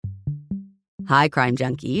Hi, Crime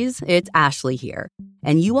Junkies. It's Ashley here.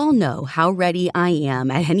 And you all know how ready I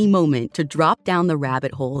am at any moment to drop down the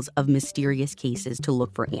rabbit holes of mysterious cases to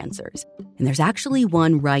look for answers. And there's actually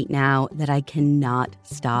one right now that I cannot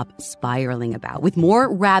stop spiraling about, with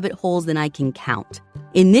more rabbit holes than I can count.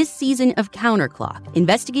 In this season of Counterclock,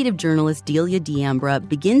 investigative journalist Delia D'Ambra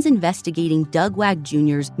begins investigating Doug Wag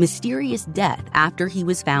Jr.'s mysterious death after he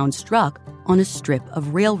was found struck on a strip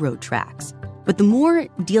of railroad tracks. But the more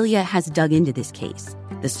Delia has dug into this case,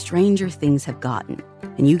 the stranger things have gotten.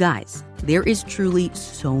 And you guys, there is truly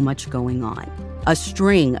so much going on. A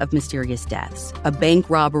string of mysterious deaths, a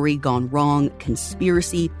bank robbery gone wrong,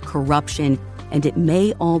 conspiracy, corruption, and it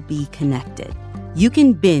may all be connected. You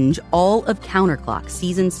can binge all of Counterclock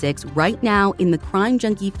Season 6 right now in the Crime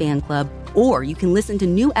Junkie fan club, or you can listen to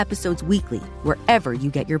new episodes weekly wherever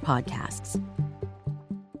you get your podcasts.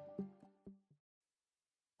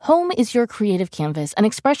 Home is your creative canvas, an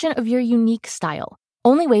expression of your unique style.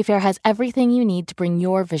 Only Wayfair has everything you need to bring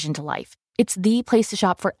your vision to life. It's the place to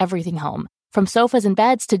shop for everything home, from sofas and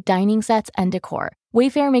beds to dining sets and decor.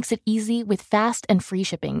 Wayfair makes it easy with fast and free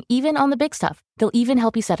shipping, even on the big stuff. They'll even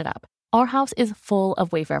help you set it up. Our house is full of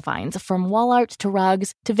Wayfair finds, from wall art to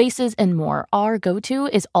rugs to vases and more. Our go-to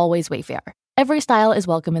is always Wayfair. Every style is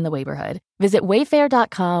welcome in the Wayborhood. Visit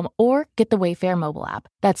wayfair.com or get the Wayfair mobile app.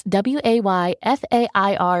 That's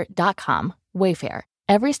WAYFAIR.com. Wayfair.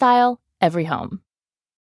 Every style, every home.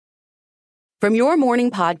 From your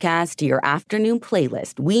morning podcast to your afternoon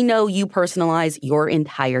playlist, we know you personalize your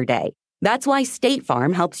entire day. That's why State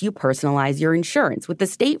Farm helps you personalize your insurance with the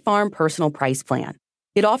State Farm Personal Price Plan.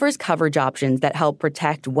 It offers coverage options that help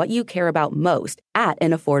protect what you care about most at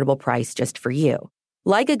an affordable price just for you.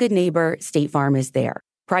 Like a good neighbor, State Farm is there.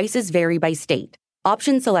 Prices vary by state.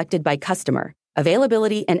 Options selected by customer.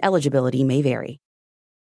 Availability and eligibility may vary.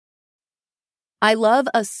 I love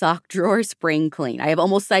a sock drawer spring clean. I have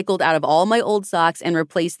almost cycled out of all my old socks and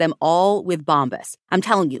replaced them all with Bombas. I'm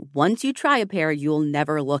telling you, once you try a pair, you'll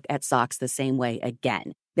never look at socks the same way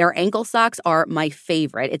again. Their ankle socks are my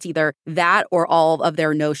favorite. It's either that or all of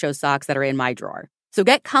their no-show socks that are in my drawer. So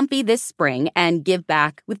get comfy this spring and give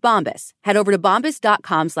back with Bombas. Head over to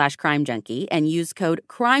bombas.com/crimejunkie and use code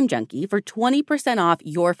CRIMEJUNKIE for 20% off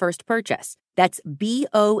your first purchase. That's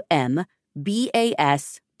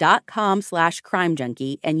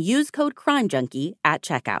BOMBAS.com/crimejunkie and use code CRIMEJUNKIE at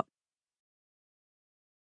checkout.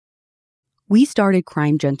 We started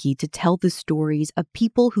Crime Junkie to tell the stories of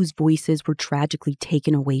people whose voices were tragically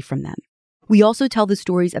taken away from them. We also tell the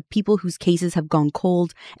stories of people whose cases have gone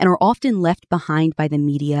cold and are often left behind by the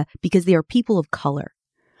media because they are people of color.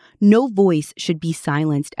 No voice should be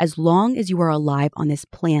silenced as long as you are alive on this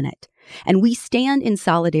planet, and we stand in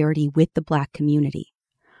solidarity with the Black community.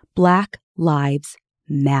 Black lives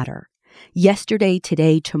matter. Yesterday,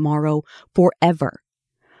 today, tomorrow, forever.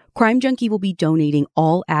 Crime Junkie will be donating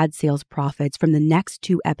all ad sales profits from the next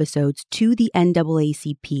 2 episodes to the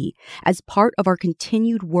NAACP as part of our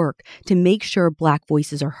continued work to make sure Black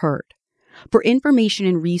voices are heard. For information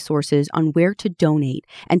and resources on where to donate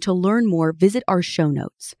and to learn more, visit our show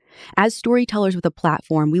notes. As storytellers with a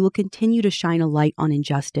platform, we will continue to shine a light on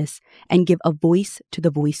injustice and give a voice to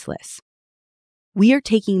the voiceless. We are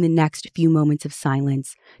taking the next few moments of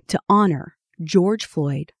silence to honor George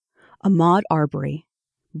Floyd, Ahmaud Arbery,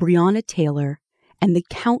 Breonna Taylor, and the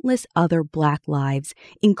countless other Black lives,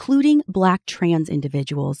 including Black trans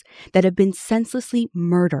individuals that have been senselessly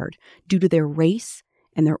murdered due to their race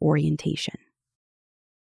and their orientation.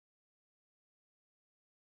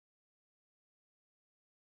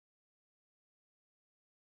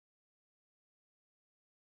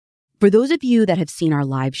 For those of you that have seen our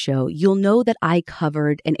live show, you'll know that I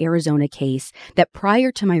covered an Arizona case that prior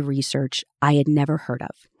to my research, I had never heard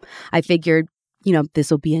of. I figured, this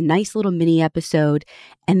will be a nice little mini episode.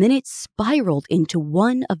 And then it spiraled into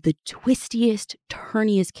one of the twistiest,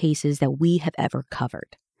 turniest cases that we have ever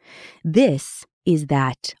covered. This is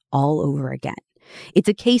that all over again. It's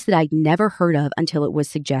a case that I'd never heard of until it was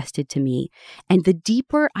suggested to me. And the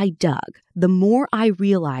deeper I dug, the more I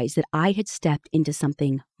realized that I had stepped into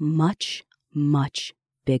something much, much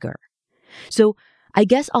bigger. So I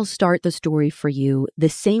guess I'll start the story for you the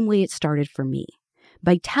same way it started for me,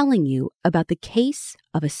 by telling you about the case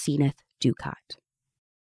of Asenath Dukat.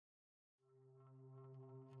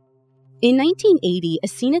 In 1980,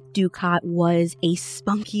 Asenath Dukat was a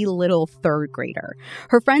spunky little third grader.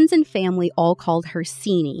 Her friends and family all called her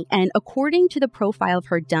Seanie, and according to the profile of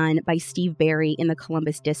her done by Steve Barry in the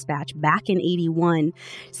Columbus Dispatch back in 81,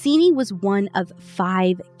 Seanie was one of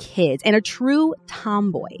 5 kids and a true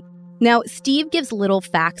tomboy. Now, Steve gives little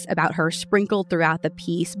facts about her sprinkled throughout the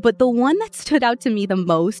piece, but the one that stood out to me the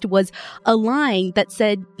most was a line that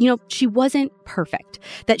said, she wasn't perfect,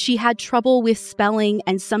 that she had trouble with spelling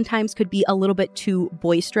and sometimes could be a little bit too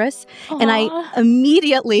boisterous. Aww. And I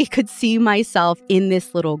immediately could see myself in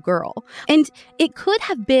this little girl. And it could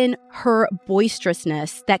have been her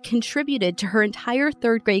boisterousness that contributed to her entire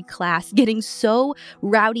third grade class getting so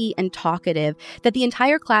rowdy and talkative that the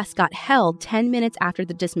entire class got held 10 minutes after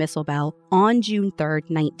the dismissal bell on June 3rd,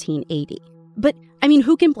 1980. But,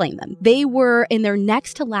 who can blame them? They were in their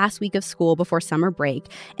next to last week of school before summer break,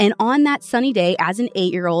 and on that sunny day, as an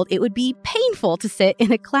 8-year-old, it would be painful to sit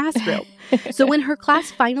in a classroom. So when her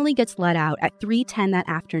class finally gets let out at 3:10 that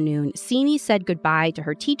afternoon, Sini said goodbye to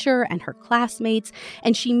her teacher and her classmates,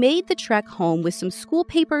 and she made the trek home with some school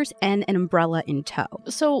papers and an umbrella in tow.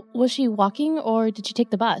 So was she walking or did she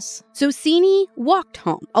take the bus? So Sini walked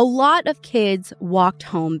home. A lot of kids walked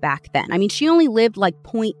home back then. She only lived like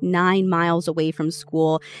 0.9 miles away from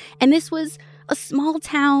school, and this was a small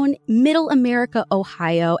town, middle America,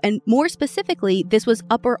 Ohio, and more specifically, this was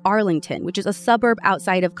Upper Arlington, which is a suburb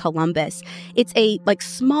outside of Columbus. It's a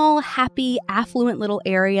small, happy, affluent little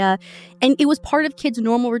area, and it was part of kids'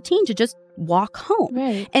 normal routine to just walk home.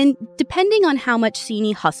 Right. And depending on how much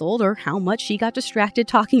Sini hustled or how much she got distracted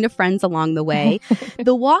talking to friends along the way,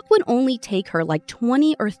 the walk would only take her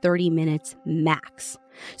 20 or 30 minutes max.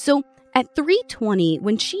 So at 3:20,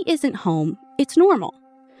 when she isn't home, it's normal.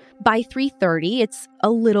 By 3:30, it's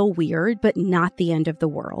a little weird, but not the end of the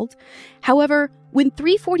world. However, when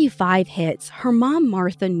 3:45 hits, her mom,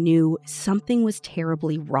 Martha, knew something was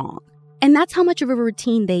terribly wrong. And that's how much of a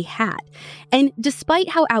routine they had. And despite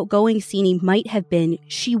how outgoing Sini might have been,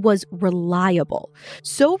 she was reliable.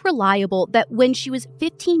 So reliable that when she was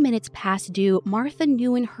 15 minutes past due, Martha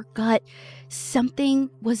knew in her gut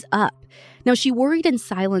something was up. Now, she worried in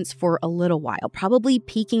silence for a little while, probably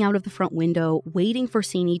peeking out of the front window, waiting for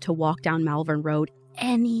Sini to walk down Malvern Road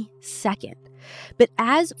any second. But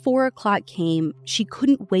as 4 o'clock came, she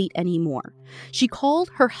couldn't wait anymore. She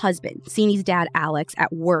called her husband, Sini's dad, Alex,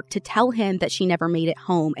 at work to tell him that she never made it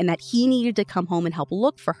home and that he needed to come home and help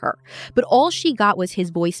look for her. But all she got was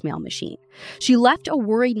his voicemail machine. She left a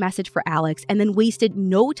worried message for Alex and then wasted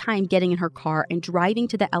no time getting in her car and driving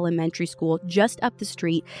to the elementary school just up the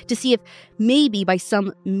street to see if maybe by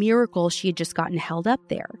some miracle she had just gotten held up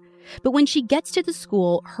there. But when she gets to the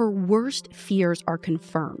school, her worst fears are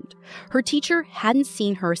confirmed. Her teacher hadn't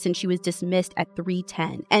seen her since she was dismissed at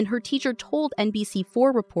 3:10, and her teacher told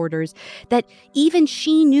NBC4 reporters that even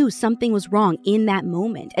she knew something was wrong in that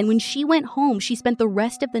moment. And when she went home, she spent the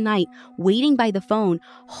rest of the night waiting by the phone,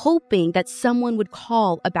 hoping that someone would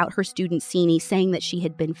call about her student Sini, saying that she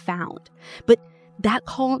had been found. But that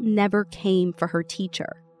call never came for her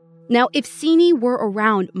teacher. Now, if Sini were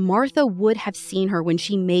around, Martha would have seen her when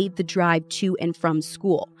she made the drive to and from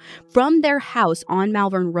school. From their house on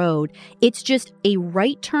Malvern Road, it's just a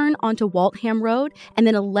right turn onto Waltham Road and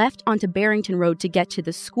then a left onto Barrington Road to get to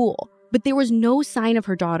the school. But there was no sign of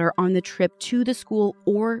her daughter on the trip to the school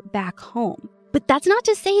or back home. But that's not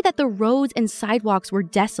to say that the roads and sidewalks were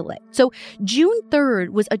desolate. So June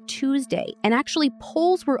 3rd was a Tuesday, and actually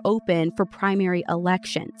polls were open for primary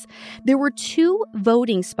elections. There were 2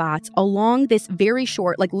 voting spots along this very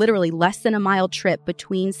short, literally less than a mile trip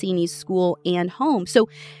between Sini's school and home. So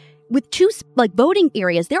with 2 voting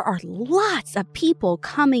areas, there are lots of people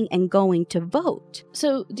coming and going to vote.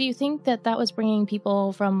 So do you think that was bringing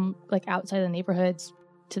people from outside the neighborhoods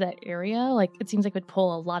to that area? It seems like it would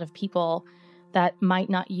pull a lot of people that might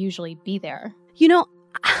not usually be there.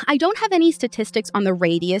 I don't have any statistics on the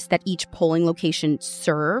radius that each polling location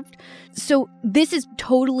served. So this is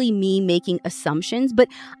totally me making assumptions, but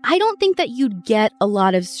I don't think that you'd get a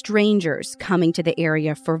lot of strangers coming to the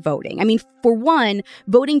area for voting. For one,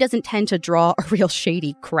 voting doesn't tend to draw a real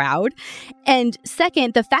shady crowd. And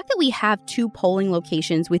second, the fact that we have 2 polling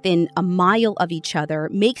locations within a mile of each other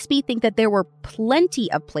makes me think that there were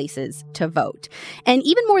plenty of places to vote. And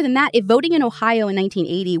even more than that, if voting in Ohio in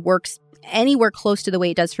 1980 works anywhere close to the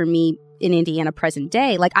way it does for me in Indiana present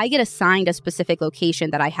day, I get assigned a specific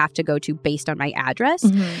location that I have to go to based on my address.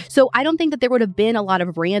 Mm-hmm. So I don't think that there would have been a lot of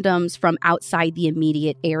randoms from outside the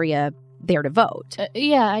immediate area there to vote.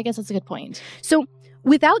 Yeah, I guess that's a good point. So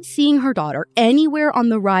without seeing her daughter anywhere on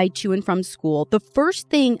the ride to and from school, the first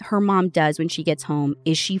thing her mom does when she gets home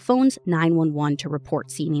is she phones 911 to report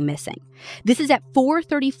Sini missing. This is at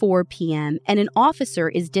 4:34 p.m., and an officer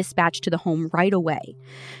is dispatched to the home right away.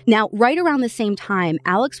 Now, right around the same time,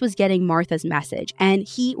 Alex was getting Martha's message, and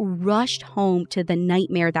he rushed home to the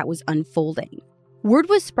nightmare that was unfolding. Word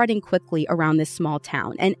was spreading quickly around this small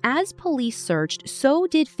town, and as police searched, so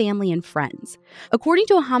did family and friends. According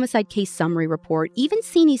to a homicide case summary report, even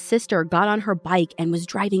Sini's sister got on her bike and was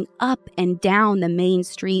driving up and down the main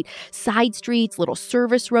street, side streets, little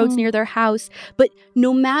service roads near their house. But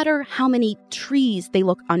no matter how many trees they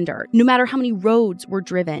looked under, no matter how many roads were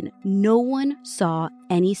driven, no one saw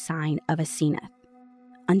any sign of a Sina.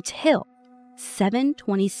 Until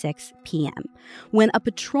 7:26 p.m., when a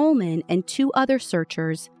patrolman and 2 other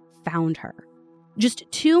searchers found her. Just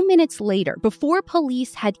 2 minutes later, before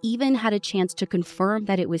police had even had a chance to confirm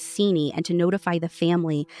that it was Sini and to notify the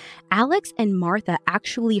family, Alex and Martha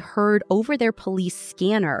actually heard over their police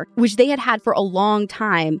scanner, which they had had for a long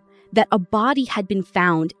time, that a body had been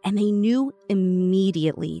found, and they knew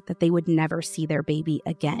immediately that they would never see their baby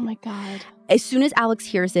again. Oh my God. As soon as Alex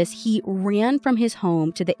hears this, he ran from his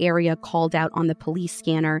home to the area called out on the police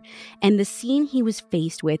scanner, and the scene he was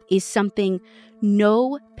faced with is something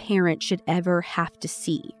no parent should ever have to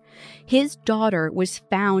see. His daughter was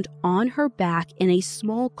found on her back in a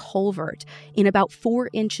small culvert in about 4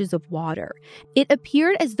 inches of water. It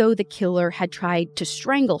appeared as though the killer had tried to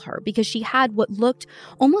strangle her because she had what looked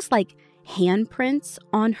almost like handprints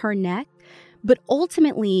on her neck. But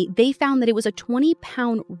ultimately, they found that it was a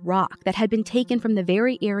 20-pound rock that had been taken from the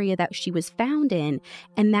very area that she was found in,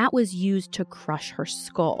 and that was used to crush her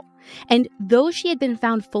skull. And though she had been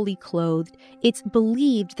found fully clothed, it's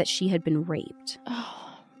believed that she had been raped. Oh.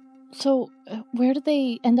 So, where did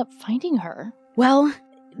they end up finding her? Well,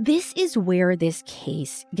 this is where this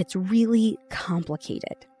case gets really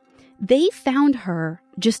complicated. They found her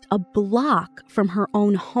just a block from her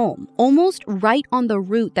own home, almost right on the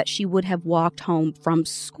route that she would have walked home from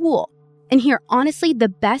school. And here, honestly, the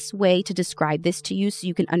best way to describe this to you so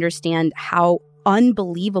you can understand how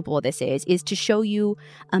unbelievable this is to show you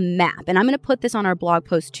a map. And I'm going to put this on our blog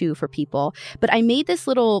post too for people. But I made this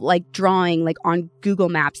little drawing on Google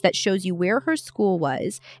Maps that shows you where her school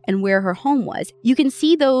was and where her home was. You can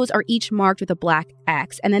see those are each marked with a black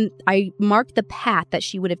X. And then I marked the path that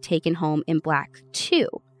she would have taken home in black too.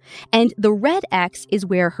 And the red X is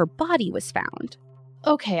where her body was found.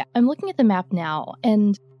 Okay, I'm looking at the map now,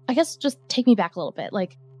 and I guess just take me back a little bit.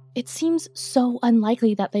 It seems so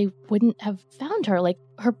unlikely that they wouldn't have found her.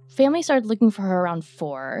 Her family started looking for her around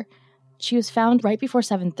 4. She was found right before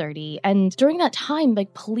 7:30. And during that time,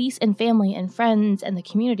 police and family and friends and the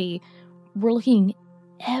community were looking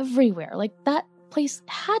everywhere. That place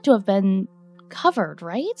had to have been covered,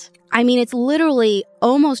 right? I mean, it's literally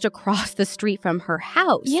almost across the street from her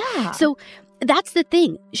house. Yeah. So that's the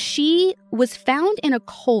thing. She was found in a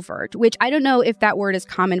culvert, which I don't know if that word is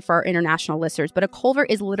common for our international listeners, but a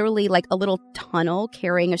culvert is literally a little tunnel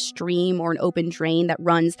carrying a stream or an open drain that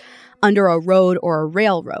runs under a road or a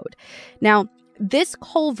railroad. Now, this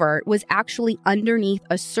culvert was actually underneath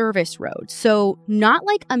a service road, so not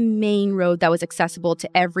like a main road that was accessible to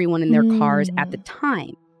everyone in their cars at the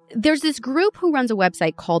time. There's this group who runs a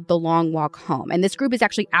website called The Long Walk Home, and this group is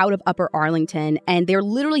actually out of Upper Arlington, and they're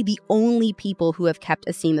literally the only people who have kept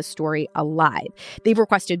Asim story alive. They've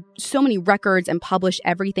requested so many records and published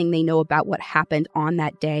everything they know about what happened on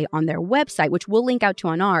that day on their website, which we'll link out to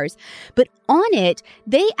on ours. But on it,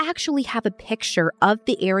 they actually have a picture of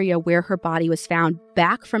the area where her body was found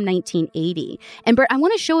back from 1980. And Bert, I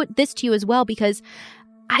want to show this to you as well because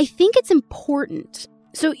I think it's important.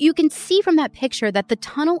 So you can see from that picture that the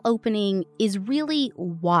tunnel opening is really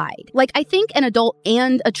wide. I think an adult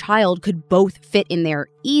and a child could both fit in there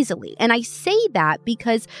easily. And I say that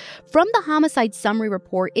because from the homicide summary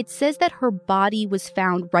report, it says that her body was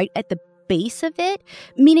found right at the base of it,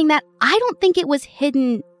 meaning that I don't think it was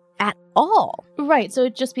hidden at all. Right. So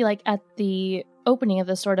it'd just be at the opening of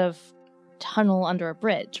this sort of tunnel under a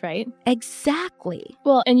bridge, right? Exactly.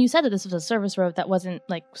 Well, and you said that this was a service road that wasn't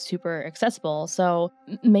super accessible, so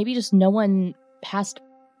maybe just no one passed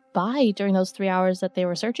by during those 3 hours that they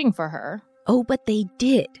were searching for her. Oh, but they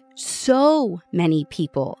did. So many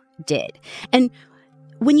people did. And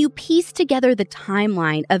when you piece together the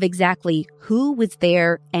timeline of exactly who was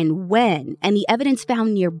there and when, and the evidence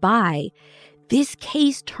found nearby, this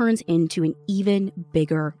case turns into an even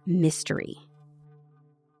bigger mystery.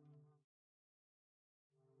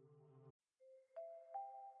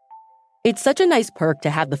 It's such a nice perk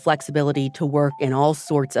to have the flexibility to work in all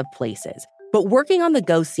sorts of places. But working on the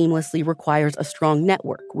go seamlessly requires a strong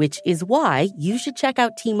network, which is why you should check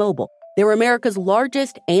out T-Mobile. They're America's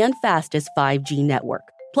largest and fastest 5G network.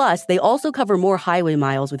 Plus, they also cover more highway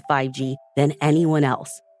miles with 5G than anyone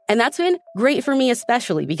else. And that's been great for me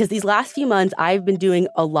especially because these last few months, I've been doing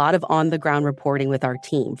a lot of on-the-ground reporting with our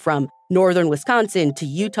team, from northern Wisconsin to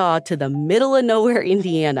Utah to the middle of nowhere,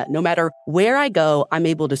 Indiana. No matter where I go, I'm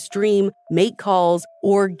able to stream, make calls,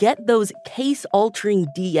 or get those case-altering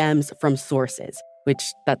DMs from sources, which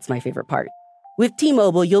that's my favorite part. With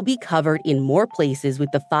T-Mobile, you'll be covered in more places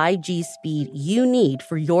with the 5G speed you need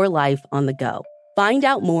for your life on the go. Find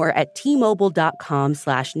out more at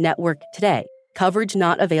T-Mobile.com/network today. Coverage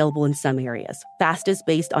not available in some areas. Fastest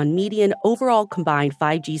based on median overall combined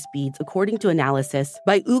 5G speeds according to analysis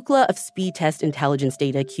by Ookla of Speed Test Intelligence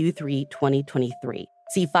Data Q3 2023.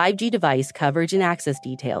 See 5G device coverage and access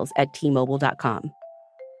details at T-Mobile.com.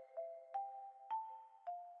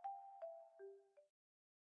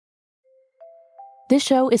 This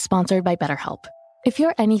show is sponsored by BetterHelp. If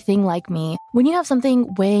you're anything like me, when you have something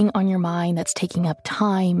weighing on your mind that's taking up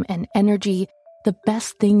time and energy, the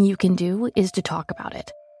best thing you can do is to talk about it.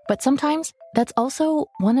 But sometimes that's also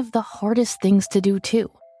one of the hardest things to do too.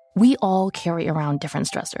 We all carry around different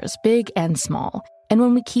stressors, big and small. And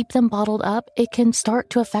when we keep them bottled up, it can start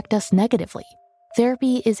to affect us negatively.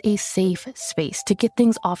 Therapy is a safe space to get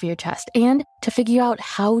things off your chest and to figure out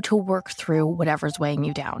how to work through whatever's weighing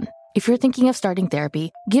you down. If you're thinking of starting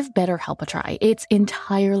therapy, give BetterHelp a try. It's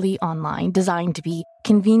entirely online, designed to be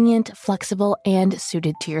convenient, flexible, and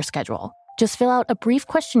suited to your schedule. Just fill out a brief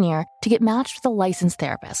questionnaire to get matched with a licensed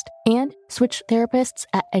therapist and switch therapists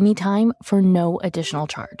at any time for no additional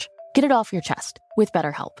charge. Get it off your chest with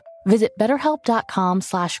BetterHelp. Visit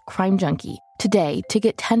BetterHelp.com/CrimeJunkie today to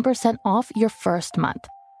get 10% off your first month.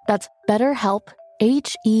 That's BetterHelp,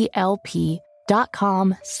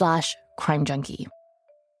 HELP.com/CrimeJunkie.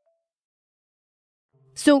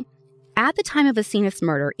 So, at the time of Asenath's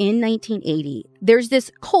murder in 1980, there's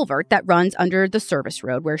this culvert that runs under the service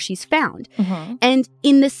road where she's found. Mm-hmm. And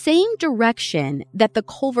in the same direction that the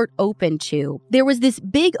culvert opened to, there was this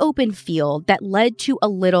big open field that led to a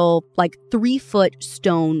little, 3-foot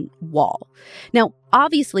stone wall. Now,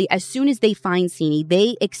 obviously, as soon as they find Sini,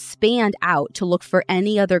 they expand out to look for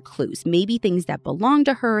any other clues, maybe things that belong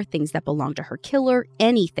to her, things that belong to her killer,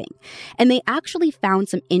 anything. And they actually found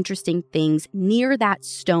some interesting things near that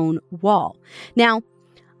stone wall. Now,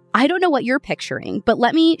 I don't know what you're picturing, but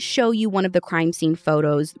let me show you one of the crime scene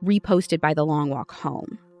photos reposted by The Long Walk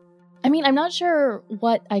Home. I mean, I'm not sure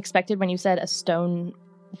what I expected when you said a stone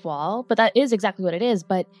wall, but that is exactly what it is.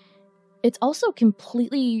 But it's also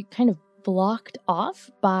completely kind of blocked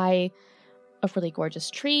off by a really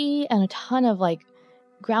gorgeous tree and a ton of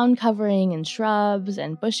ground covering and shrubs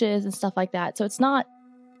and bushes and stuff like that. So it's not,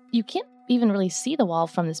 you can't even really see the wall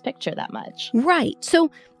from this picture that much. Right.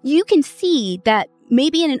 So you can see that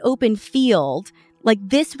maybe in an open field like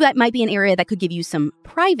this, that might be an area that could give you some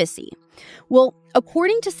privacy. Well,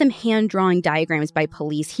 according to some hand-drawing diagrams by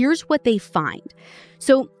police, here's what they find.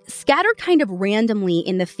 So scattered kind of randomly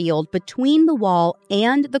in the field between the wall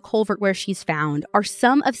and the culvert where she's found are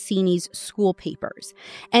some of Sini's school papers.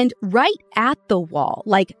 And right at the wall,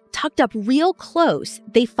 tucked up real close,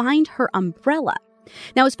 they find her umbrella.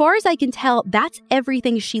 Now, as far as I can tell, that's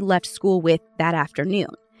everything she left school with that afternoon.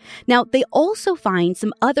 Now, they also find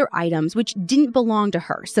some other items which didn't belong to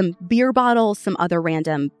her, some beer bottles, some other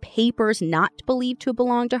random papers not believed to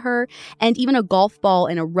belong to her, and even a golf ball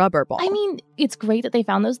and a rubber ball. I mean, it's great that they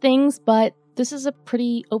found those things, but this is a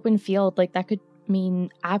pretty open field. That could mean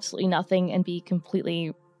absolutely nothing and be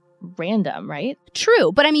completely random, right?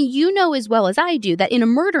 True, but I mean, you know as well as I do that in a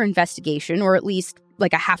murder investigation, or at least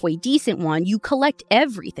a halfway decent one, you collect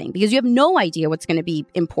everything because you have no idea what's going to be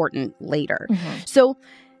important later. Mm-hmm. So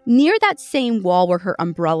near that same wall where her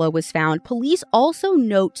umbrella was found, police also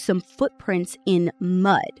note some footprints in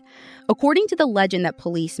mud. According to the legend that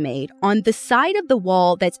police made, on the side of the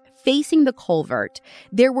wall that's facing the culvert,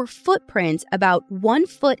 there were footprints about 1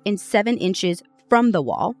 foot and 7 inches from the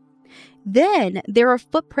wall. Then there are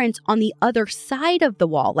footprints on the other side of the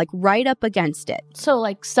wall, right up against it. So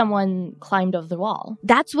someone climbed over the wall.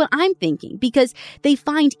 That's what I'm thinking, because they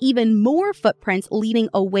find even more footprints leading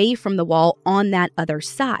away from the wall on that other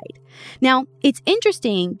side. Now, it's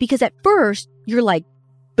interesting because at first you're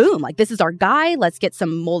boom, this is our guy. Let's get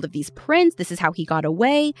some mold of these prints. This is how he got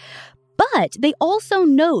away. But they also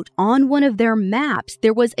note on one of their maps,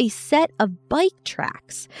 there was a set of bike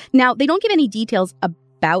tracks. Now, they don't give any details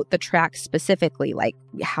about the tracks specifically,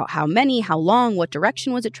 how many, how long, what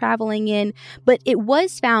direction was it traveling in, but it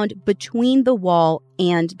was found between the wall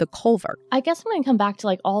and the culvert. I guess I'm going to come back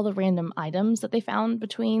to all the random items that they found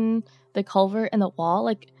between the culvert and the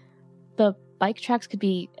wall. The bike tracks could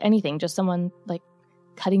be anything, just someone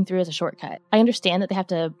cutting through as a shortcut. I understand that they have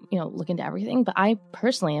to, look into everything, but I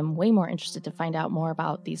personally am way more interested to find out more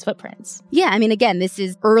about these footprints. Yeah, I mean, again, this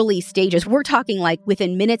is early stages. We're talking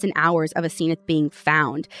within minutes and hours of Asenath being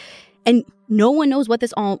found. And no one knows what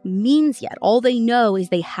this all means yet. All they know is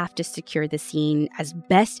they have to secure the scene as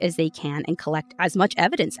best as they can and collect as much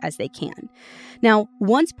evidence as they can. Now,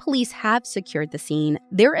 once police have secured the scene,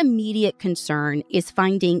 their immediate concern is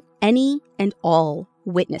finding any and all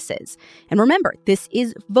witnesses. And remember, this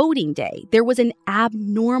is voting day. There was an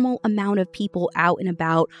abnormal amount of people out and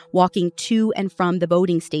about walking to and from the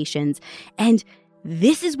voting stations. And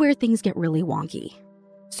this is where things get really wonky.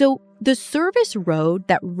 So the service road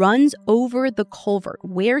that runs over the culvert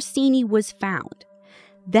where Sini was found,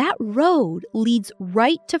 that road leads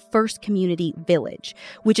right to First Community Village,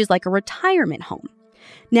 which is like a retirement home.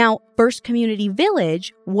 Now, First Community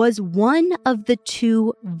Village was one of the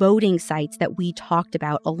 2 voting sites that we talked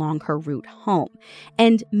about along her route home.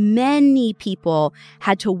 And many people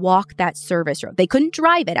had to walk that service road. They couldn't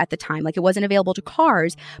drive it at the time, like it wasn't available to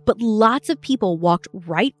cars, but lots of people walked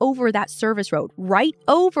right over that service road, right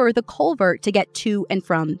over the culvert to get to and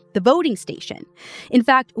from the voting station. In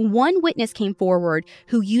fact, one witness came forward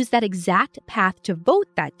who used that exact path to vote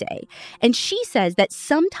that day. And she says that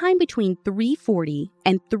sometime between 3:40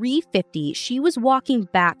 and 3:50, she was walking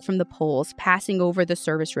back from the polls, passing over the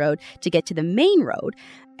service road to get to the main road.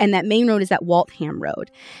 And that main road is that Waltham Road.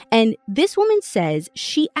 And this woman says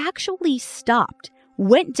she actually stopped,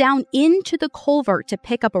 went down into the culvert to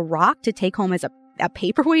pick up a rock to take home as a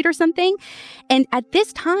paperweight or something. And at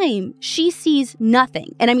this time, she sees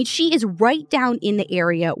nothing. And I mean, she is right down in the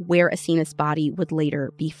area where Asina's body would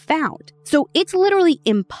later be found. So it's literally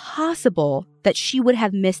impossible that she would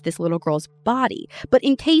have missed this little girl's body. But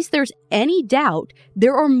in case there's any doubt,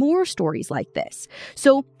 there are more stories like this.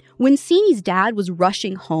 So when Sini's dad was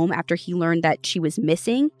rushing home after he learned that she was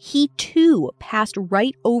missing, he too passed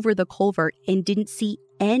right over the culvert and didn't see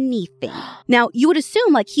anything. Now, you would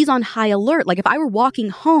assume like he's on high alert. Like if I were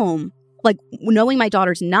walking home, like knowing my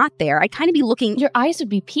daughter's not there, I'd kind of be looking. Your eyes would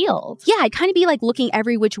be peeled. Yeah, I'd kind of be like looking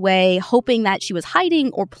every which way, hoping that she was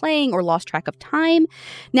hiding or playing or lost track of time.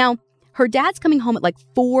 Now, her dad's coming home at like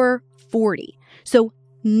 4:40. So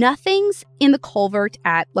nothing's in the culvert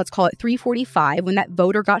at, let's call it 3:45 when that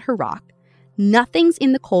voter got her rock. Nothing's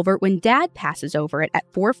in the culvert when dad passes over it at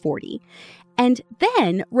 4:40. And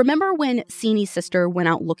then, remember when Sini's sister went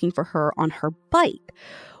out looking for her on her bike?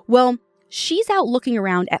 Well, she's out looking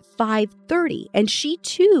around at 5:30, and she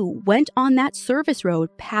too went on that service road,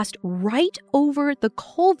 passed right over the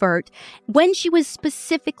culvert when she was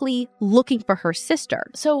specifically looking for her sister.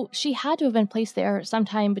 So she had to have been placed there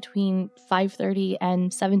sometime between 5:30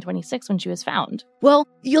 and 7:26 when she was found. Well,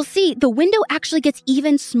 you'll see the window actually gets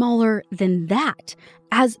even smaller than that.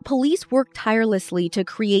 As police work tirelessly to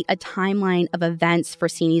create a timeline of events for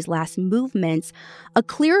Sini's last movements, a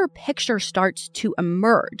clearer picture starts to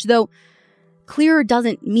emerge, though clearer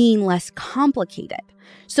doesn't mean less complicated.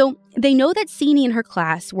 So they know that Sini and her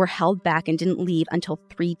class were held back and didn't leave until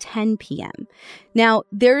 3:10 p.m. Now,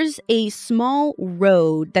 there's a small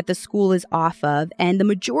road that the school is off of, and the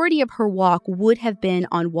majority of her walk would have been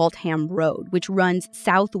on Waltham Road, which runs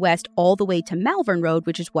southwest all the way to Malvern Road,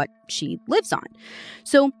 which is what she lives on.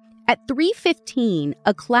 So at 3:15,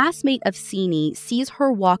 a classmate of Sini sees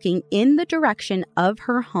her walking in the direction of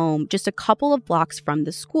her home just a couple of blocks from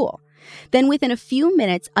the school. Then within a few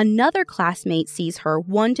minutes, another classmate sees her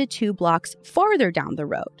 1 to 2 blocks farther down the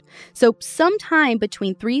road. So sometime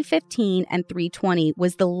between 3:15 and 3:20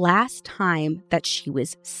 was the last time that she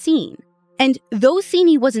was seen. And though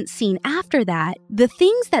Sini wasn't seen after that, the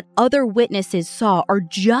things that other witnesses saw are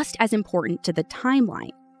just as important to the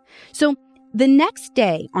timeline. So the next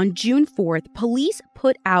day, on June 4th, police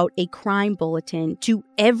put out a crime bulletin to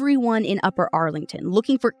everyone in Upper Arlington,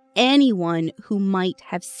 looking for anyone who might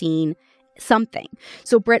have seen something.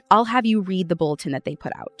 So, Britt, I'll have you read the bulletin that they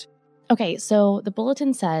put out. Okay, so the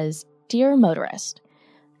bulletin says, "Dear motorist,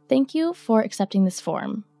 thank you for accepting this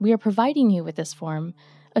form. We are providing you with this form,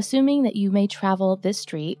 assuming that you may travel this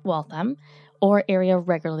street, Waltham, or area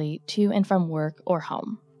regularly to and from work or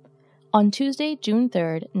home. On Tuesday, June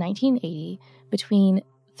 3rd, 1980, between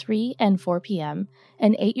 3 and 4 p.m.,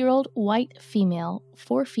 an 8-year-old white female,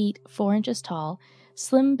 4 feet 4 inches tall,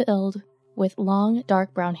 slim build with long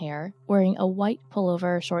dark brown hair, wearing a white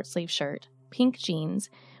pullover short-sleeve shirt, pink jeans,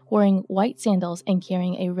 wearing white sandals and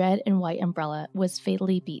carrying a red and white umbrella, was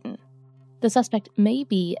fatally beaten. The suspect may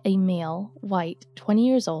be a male, white, 20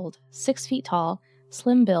 years old, 6 feet tall,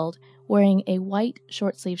 slim build, wearing a white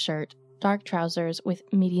short-sleeve shirt, dark trousers with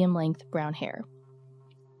medium-length brown hair.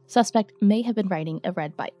 Suspect may have been riding a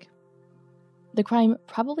red bike. The crime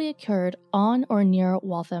probably occurred on or near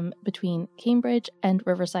Waltham between Cambridge and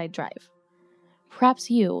Riverside Drive.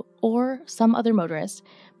 Perhaps you, or some other motorist,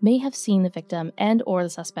 may have seen the victim and or the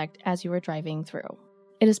suspect as you were driving through."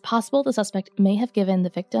 It is possible the suspect may have given the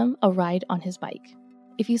victim a ride on his bike.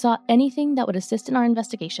 If you saw anything that would assist in our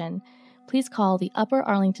investigation, please call the Upper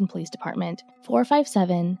Arlington Police Department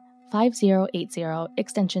 457-5080,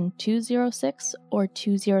 extension 206 or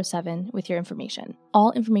 207 with your information.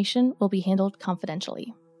 All information will be handled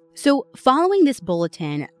confidentially. So following this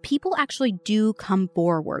bulletin, people actually do come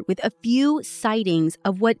forward with a few sightings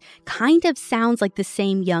of what kind of sounds like the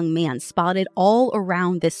same young man spotted all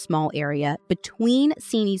around this small area between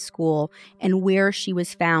Seeney's school and where she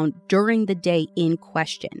was found during the day in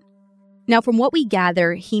question. Now, from what we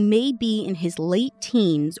gather, he may be in his late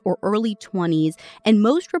teens or early 20s, and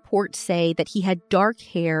most reports say that he had dark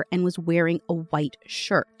hair and was wearing a white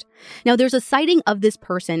shirt. Now, there's a sighting of this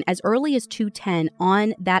person as early as 2:10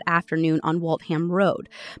 on that afternoon on Waltham Road.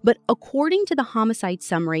 But according to the homicide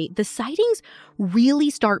summary, the sightings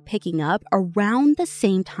really start picking up around the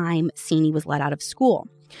same time Seeney was let out of school.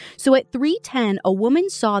 So at 3:10, a woman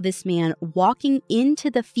saw this man walking into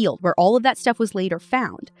the field where all of that stuff was later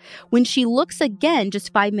found. When she looks again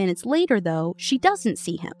just 5 minutes later, though, she doesn't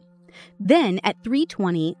see him. Then at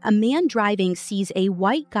 3:20, a man driving sees a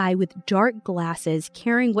white guy with dark glasses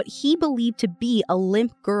carrying what he believed to be a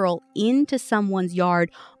limp girl into someone's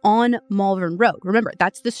yard on Malvern Road. Remember,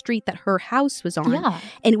 that's the street that her house was on. Yeah.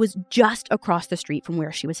 And it was just across the street from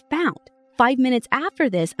where she was found. 5 minutes after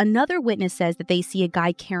this, another witness says that they see a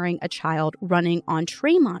guy carrying a child running on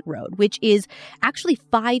Tremont Road, which is actually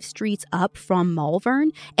 5 streets up from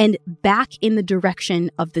Malvern and back in the direction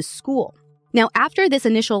of the school. Now, after this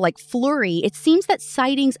initial flurry, it seems that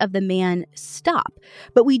sightings of the man stop,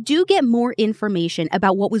 but we do get more information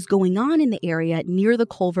about what was going on in the area near the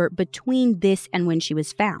culvert between this and when she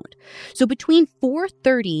was found. So between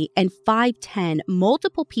 4:30 and 5:10,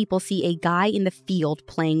 multiple people see a guy in the field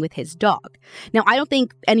playing with his dog. Now, I don't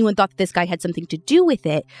think anyone thought that this guy had something to do with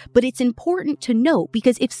it, but it's important to note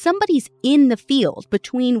because if somebody's in the field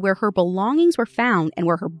between where her belongings were found and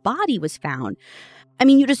where her body was found, I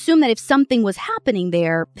mean, you'd assume that if something was happening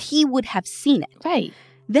there, he would have seen it. Right.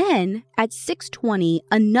 Then, at 6:20,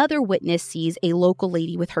 another witness sees a local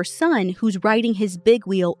lady with her son who's riding his big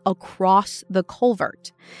wheel across the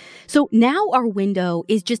culvert. So now our window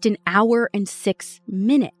is just an hour and 6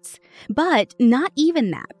 minutes. But not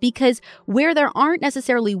even that, because where there aren't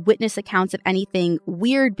necessarily witness accounts of anything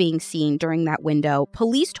weird being seen during that window,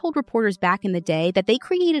 police told reporters back in the day that they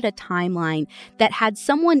created a timeline that had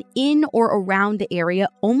someone in or around the area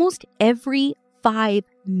almost every 5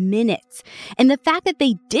 minutes. And the fact that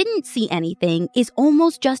they didn't see anything is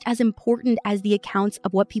almost just as important as the accounts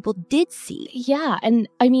of what people did see. Yeah, and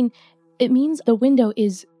I mean, it means the window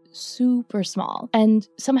is super small. And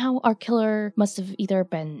somehow our killer must have either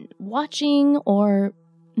been watching or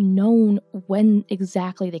known when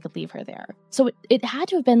exactly they could leave her there. So it had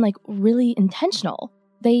to have been really intentional.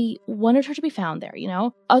 They wanted her to be found there,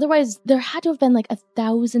 Otherwise, there had to have been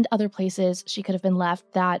 1,000 other places she could have been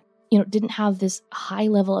left that didn't have this high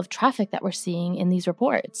level of traffic that we're seeing in these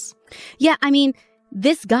reports. Yeah, I mean,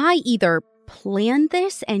 this guy either planned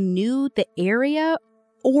this and knew the area,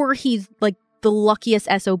 or he's the luckiest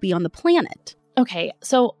SOB on the planet. Okay,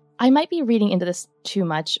 so I might be reading into this too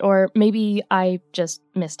much, or maybe I just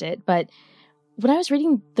missed it, but when I was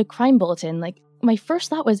reading the crime bulletin, my first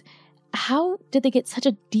thought was, how did they get such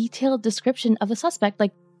a detailed description of the suspect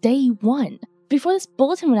day one? Before this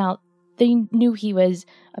bulletin went out, they knew he was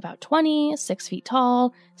about 20, 6 feet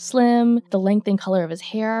tall, slim, the length and color of his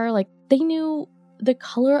hair. They knew the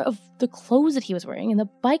color of the clothes that he was wearing and the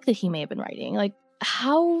bike that he may have been riding.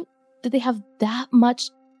 How did they have that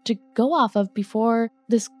much to go off of before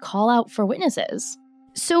this call out for witnesses?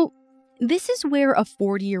 So this is where a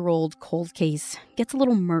 40-year-old cold case gets a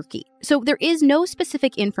little murky. So there is no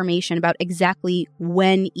specific information about exactly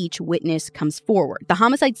when each witness comes forward. The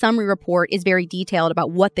homicide summary report is very detailed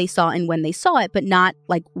about what they saw and when they saw it, but not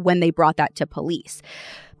when they brought that to police.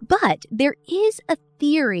 But there is a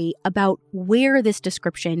theory about where this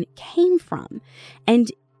description came from,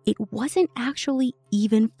 and it wasn't actually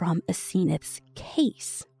even from a Senath's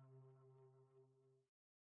case.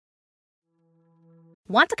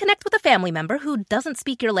 Want to connect with a family member who doesn't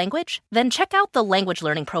speak your language? Then check out the language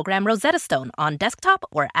learning program Rosetta Stone on desktop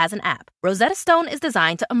or as an app. Rosetta Stone is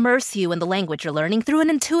designed to immerse you in the language you're learning through an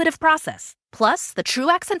intuitive process. Plus, the True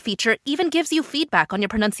Accent feature even gives you feedback on your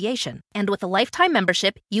pronunciation. And with a lifetime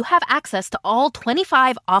membership, you have access to all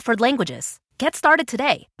 25 offered languages. Get started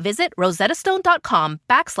today. Visit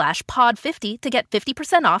rosettastone.com/pod50 to get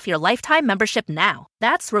 50% off your lifetime membership now.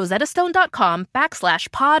 That's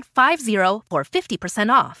rosettastone.com/pod50 for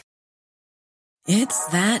 50% off. It's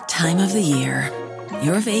that time of the year.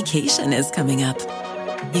 Your vacation is coming up.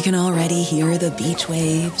 You can already hear the beach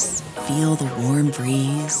waves, feel the warm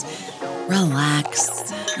breeze,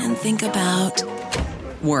 relax, and think about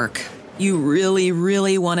work. You really,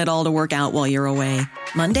 really want it all to work out while you're away.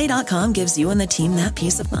 Monday.com gives you and the team that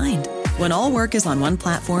peace of mind. When all work is on one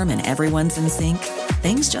platform and everyone's in sync,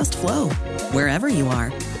 things just flow. Wherever you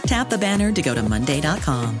are, tap the banner to go to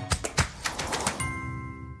Monday.com.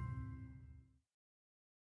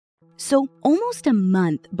 So almost a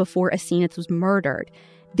month before Asenath was murdered,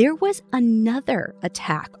 there was another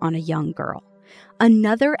attack on a young girl.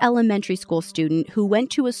 Another elementary school student who went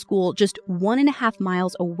to a school just 1.5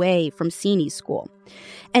 miles away from Sini's school.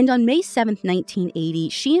 And on May 7th, 1980,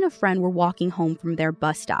 she and a friend were walking home from their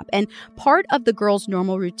bus stop. And part of the girl's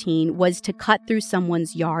normal routine was to cut through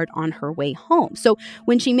someone's yard on her way home. So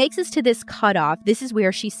when she makes it to this cutoff, this is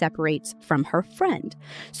where she separates from her friend.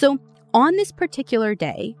 So on this particular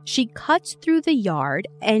day, she cuts through the yard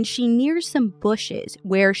and she nears some bushes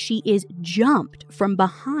where she is jumped from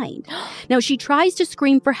behind. Now, she tries to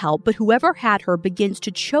scream for help, but whoever had her begins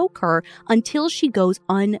to choke her until she goes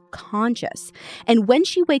unconscious. And when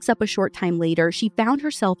she wakes up a short time later, she found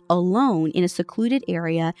herself alone in a secluded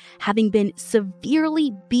area, having been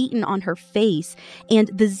severely beaten on her face and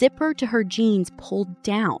the zipper to her jeans pulled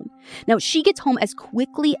down. Now, she gets home as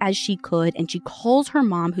quickly as she could and she calls her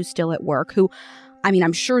mom, who's still at work, who,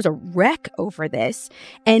 I'm sure is a wreck over this.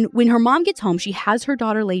 And when her mom gets home, she has her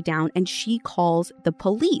daughter lay down and she calls the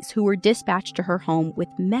police, who were dispatched to her home with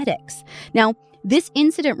medics. Now, this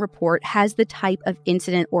incident report has the type of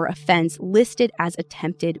incident or offense listed as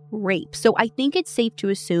attempted rape. So I think it's safe to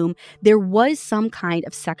assume there was some kind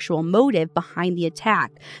of sexual motive behind the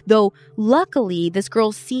attack, though luckily this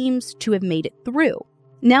girl seems to have made it through.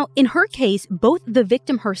 Now, in her case, both the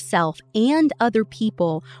victim herself and other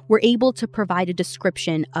people were able to provide a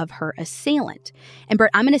description of her assailant. And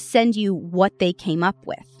Bert, I'm going to send you what they came up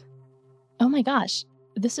with. Oh my gosh.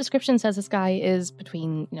 This description says this guy is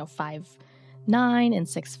between, 5'9" and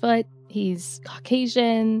 6 foot. He's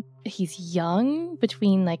Caucasian. He's young,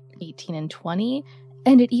 between 18 and 20.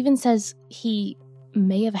 And it even says he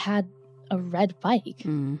may have had a red bike,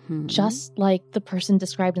 just like the person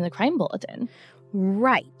described in the crime bulletin.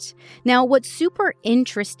 Right. Now, what's super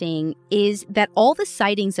interesting is that all the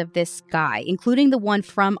sightings of this guy, including the one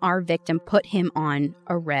from our victim, put him on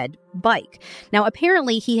a red bike. Now,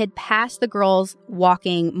 apparently, he had passed the girls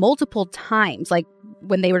walking multiple times, like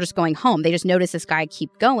when they were just going home. They just noticed this guy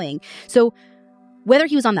keep going. So whether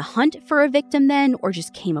he was on the hunt for a victim then or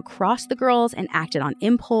just came across the girls and acted on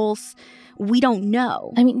impulse, we don't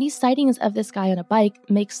know. These sightings of this guy on a bike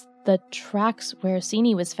makes the tracks where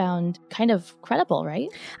Sini was found kind of credible, right?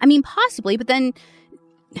 Possibly, but then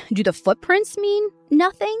do the footprints mean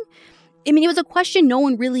nothing? It was a question no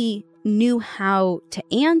one really knew how to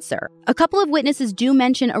answer. A couple of witnesses do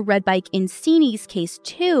mention a red bike in Sini's case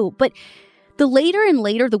too, but the later and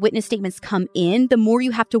later the witness statements come in, the more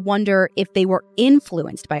you have to wonder if they were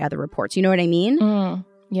influenced by other reports. You know what I mean?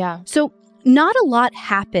 Yeah. So not a lot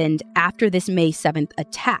happened after this May 7th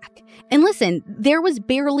attack. And listen, there was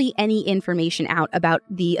barely any information out about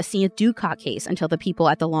the Asenath Dukat case until the people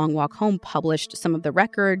at the Long Walk Home published some of the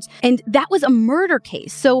records. And that was a murder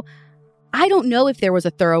case. So I don't know if there was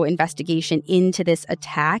a thorough investigation into this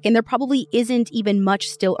attack, and there probably isn't even much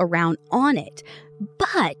still around on it.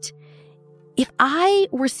 But if I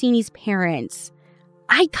were Sini's parents,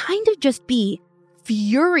 I'd kind of just be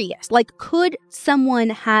furious. Could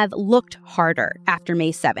someone have looked harder after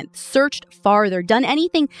May 7th, searched farther, done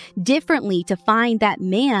anything differently to find that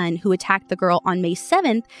man who attacked the girl on May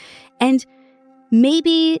 7th? And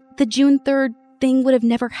maybe the June 3rd thing would have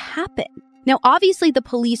never happened. Now, obviously, the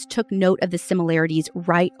police took note of the similarities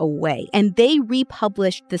right away, and they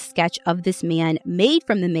republished the sketch of this man made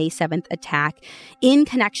from the May 7th attack in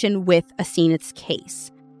connection with Asenath's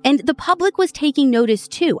case. And the public was taking notice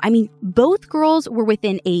too. Both girls were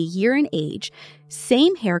within a year in age,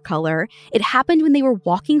 same hair color. It happened when they were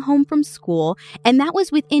walking home from school, and that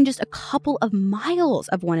was within just a couple of miles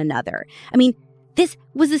of one another. This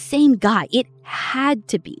was the same guy. It had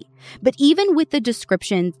to be. But even with the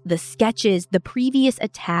descriptions, the sketches, the previous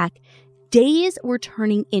attack, days were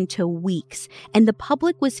turning into weeks, and the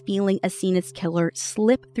public was feeling Asenath's killer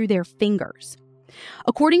slip through their fingers.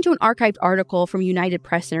 According to an archived article from United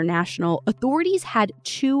Press International, authorities had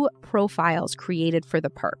 2 profiles created for the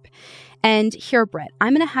perp. And here, Brett,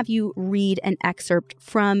 I'm going to have you read an excerpt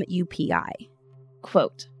from UPI.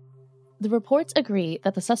 Quote, "The reports agree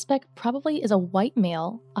that the suspect probably is a white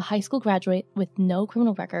male, a high school graduate with no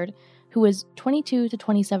criminal record, who was 22 to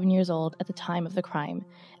 27 years old at the time of the crime,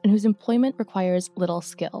 and whose employment requires little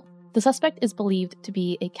skill. The suspect is believed to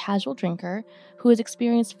be a casual drinker who has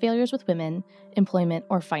experienced failures with women, employment,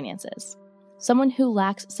 or finances. Someone who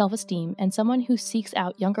lacks self-esteem and someone who seeks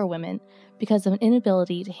out younger women because of an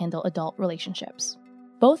inability to handle adult relationships.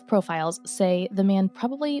 Both profiles say the man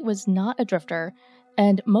probably was not a drifter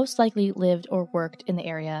and most likely lived or worked in the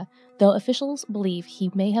area, though officials believe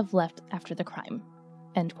he may have left after the crime.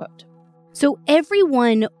 End quote. So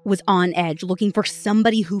everyone was on edge looking for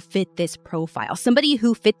somebody who fit this profile, somebody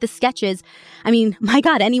who fit the sketches. I mean, my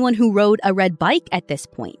God, anyone who rode a red bike at this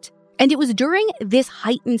point. And it was during this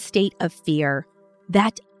heightened state of fear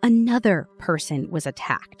that another person was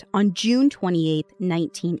attacked on June 28,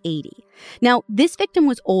 1980. Now, this victim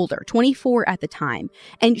was older, 24 at the time,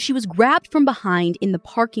 and she was grabbed from behind in the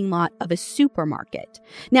parking lot of a supermarket.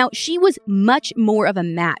 Now, she was much more of a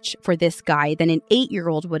match for this guy than an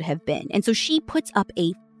 8-year-old would have been, and so she puts up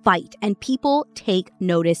a fight, and people take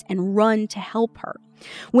notice and run to help her.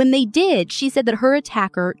 When they did, she said that her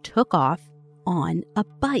attacker took off on a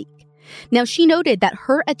bike. Now, she noted that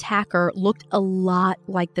her attacker looked a lot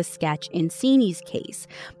like the sketch in Sini's case,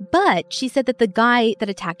 but she said that the guy that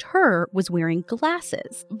attacked her was wearing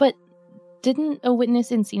glasses. But didn't a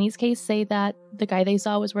witness in Sini's case say that the guy they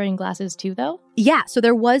saw was wearing glasses too, though? Yeah, so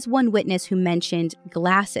there was one witness who mentioned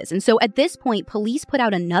glasses. And so at this point, police put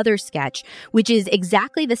out another sketch, which is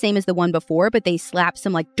exactly the same as the one before, but they slapped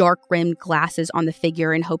some dark-rimmed glasses on the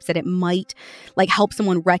figure in hopes that it might help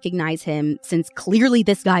someone recognize him, since clearly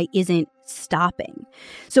this guy isn't stopping.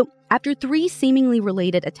 So after 3 seemingly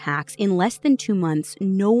related attacks in less than 2 months,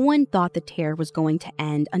 no one thought the terror was going to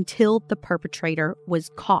end until the perpetrator was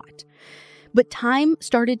caught. But time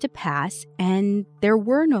started to pass, and there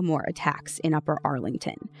were no more attacks in Upper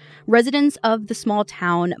Arlington. Residents of the small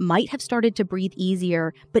town might have started to breathe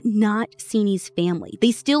easier, but not Sini's family.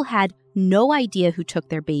 They still had no idea who took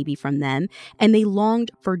their baby from them, and they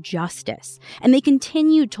longed for justice. And they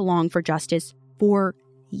continued to long for justice for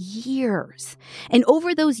years. And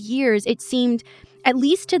over those years, it seemed, at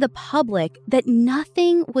least to the public, that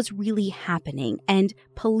nothing was really happening and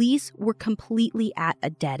police were completely at a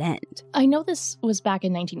dead end. I know this was back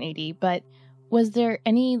in 1980, but was there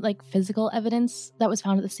any physical evidence that was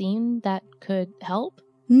found at the scene that could help?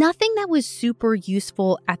 Nothing that was super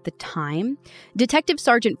useful at the time. Detective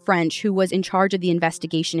Sergeant French, who was in charge of the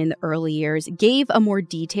investigation in the early years, gave a more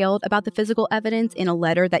detailed about the physical evidence in a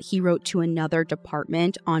letter that he wrote to another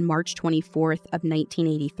department on March 24th of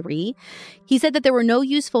 1983. He said that there were no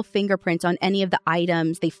useful fingerprints on any of the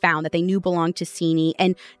items they found that they knew belonged to Sini,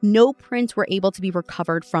 and no prints were able to be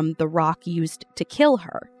recovered from the rock used to kill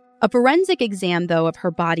her. A forensic exam, though, of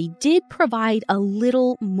her body did provide a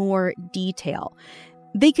little more detail.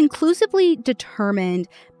 They conclusively determined,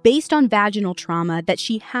 based on vaginal trauma, that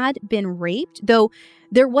she had been raped, though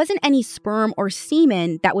there wasn't any sperm or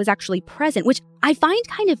semen that was actually present, which I find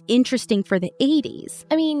kind of interesting for the 80s.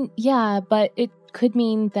 I mean, yeah, but it could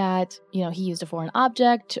mean that, he used a foreign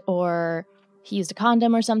object or he used a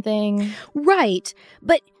condom or something. Right,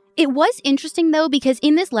 but it was interesting, though, because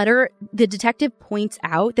in this letter, the detective points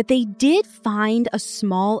out that they did find a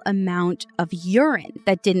small amount of urine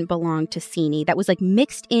that didn't belong to Sini, that was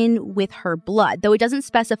mixed in with her blood, though it doesn't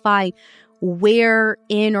specify where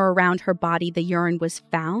in or around her body the urine was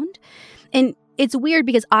found. And it's weird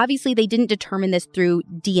because obviously they didn't determine this through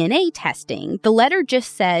DNA testing. The letter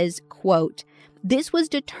just says, quote, "This was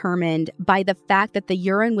determined by the fact that the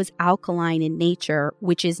urine was alkaline in nature,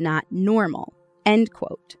 which is not normal," end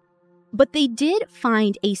quote. But they did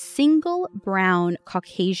find a single brown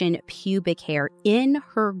Caucasian pubic hair in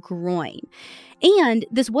her groin. And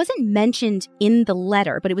this wasn't mentioned in the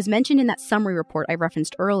letter, but it was mentioned in that summary report I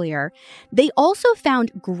referenced earlier. They also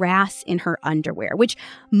found grass in her underwear, which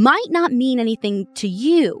might not mean anything to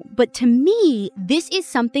you, but to me, this is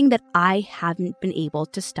something that I haven't been able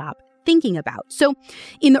to stop thinking about. So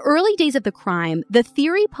in the early days of the crime, the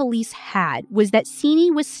theory police had was that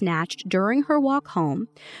Sini was snatched during her walk home,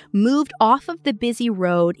 moved off of the busy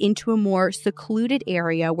road into a more secluded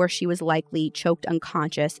area where she was likely choked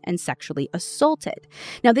unconscious and sexually assaulted.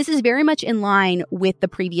 Now, this is very much in line with the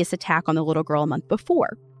previous attack on the little girl a month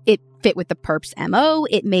before. It fit with the perp's MO.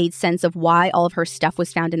 It made sense of why all of her stuff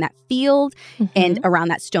was found in that field and around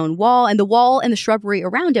that stone wall. And the wall and the shrubbery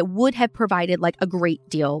around it would have provided a great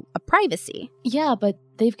deal of privacy. Yeah, but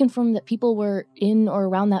they've confirmed that people were in or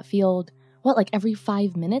around that field, every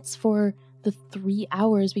 5 minutes for the 3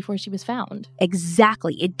 hours before she was found.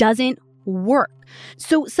 Exactly. It doesn't work.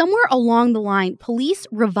 So somewhere along the line, police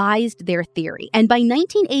revised their theory. And by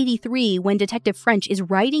 1983, when Detective French is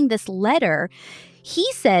writing this letter, he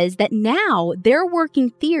says that now their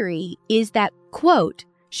working theory is that, quote,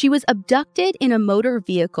 She was abducted in a motor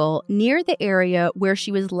vehicle near the area where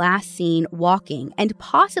she was last seen walking, and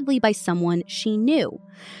possibly by someone she knew.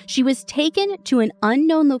 She was taken to an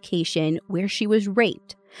unknown location where she was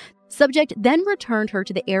raped. Subject then returned her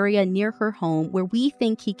to the area near her home where we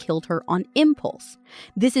think he killed her on impulse.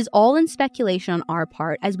 This is all in speculation on our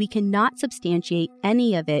part, as we cannot substantiate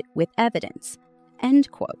any of it with evidence. End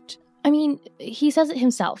quote. I mean, he says it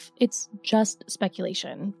himself. It's just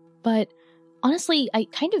speculation. But honestly, I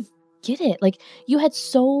kind of get it. Like, you had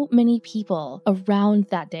so many people around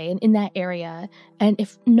that day and in that area. And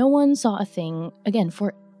if no one saw a thing, again,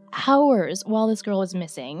 for hours while this girl was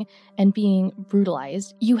missing and being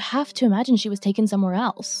brutalized, you have to imagine she was taken somewhere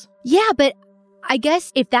else. Yeah, but I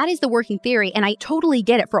guess if that is the working theory, and I totally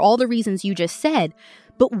get it for all the reasons you just said,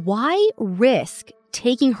 but why risk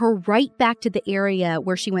taking her right back to the area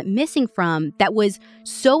where she went missing from that was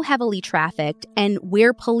so heavily trafficked and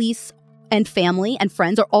where police and family and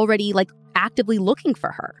friends are already actively looking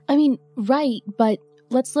for her? I mean, right, but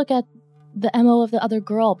let's look at the MO of the other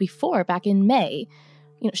girl before, back in May.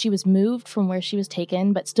 She was moved from where she was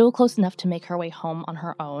taken, but still close enough to make her way home on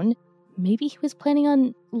her own. Maybe he was planning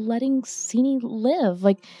on letting Sini live.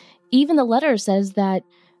 Even the letter says that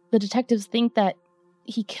the detectives think that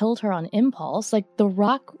he killed her on impulse. The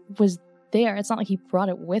rock was there. It's not like he brought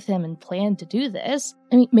it with him and planned to do this.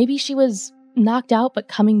 I mean, maybe she was knocked out but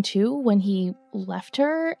coming to when he left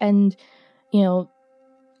her, and,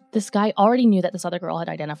 this guy already knew that this other girl had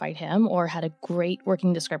identified him or had a great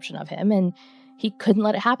working description of him, and he couldn't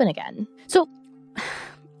let it happen again. So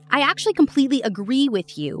I actually completely agree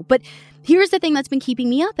with you, but here's the thing that's been keeping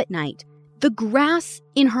me up at night. The grass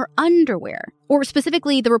in her underwear, or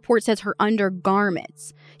specifically the report says her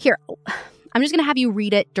undergarments. Here, I'm just going to have you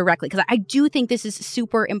read it directly because I do think this is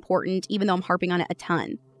super important, even though I'm harping on it a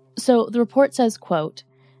ton. So the report says, quote,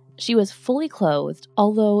 "She was fully clothed,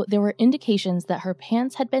 although there were indications that her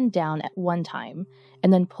pants had been down at one time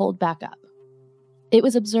and then pulled back up. It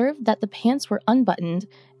was observed that the pants were unbuttoned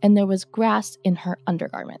and there was grass in her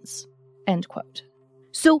undergarments." End quote.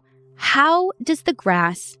 So how does the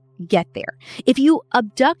grass get there? If you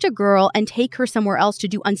abduct a girl and take her somewhere else to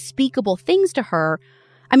do unspeakable things to her,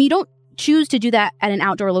 you don't choose to do that at an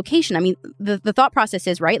outdoor location. The thought process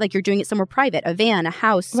is, right? You're doing it somewhere private, a van, a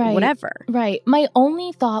house, right, whatever. Right. My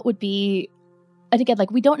only thought would be, and again,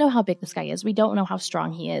 we don't know how big this guy is. We don't know how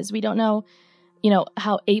strong he is. We don't know,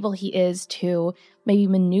 how able he is to maybe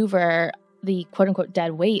maneuver the quote-unquote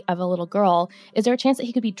dead weight of a little girl. Is there a chance that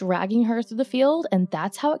he could be dragging her through the field and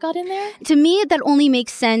that's how it got in there? To me, that only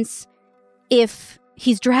makes sense if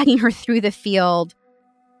he's dragging her through the field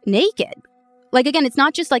naked. Again, it's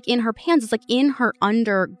not just in her pants, it's in her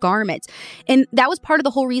undergarments. And that was part of the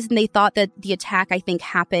whole reason they thought that the attack, I think,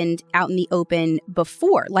 happened out in the open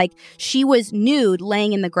before. She was nude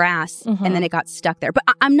laying in the grass and then it got stuck there. But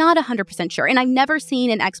I'm not 100% sure. And I've never seen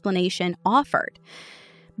an explanation offered.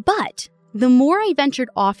 But the more I ventured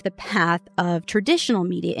off the path of traditional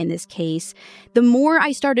media in this case, the more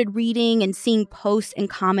I started reading and seeing posts and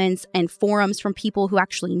comments and forums from people who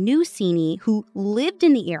actually knew Sini, who lived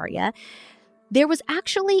in the area. There was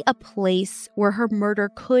actually a place where her murder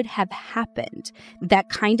could have happened. That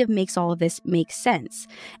kind of makes all of this make sense.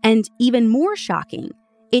 And even more shocking,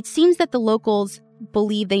 it seems that the locals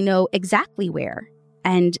believe they know exactly where.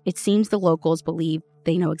 And it seems the locals believe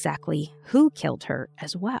they know exactly who killed her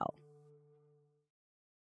as well.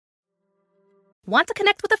 Want to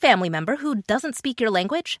connect with a family member who doesn't speak your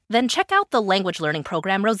language? Then check out the language learning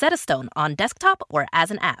program Rosetta Stone on desktop or as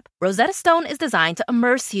an app. Rosetta Stone is designed to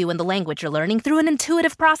immerse you in the language you're learning through an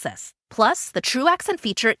intuitive process. Plus, the True Accent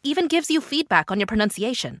feature even gives you feedback on your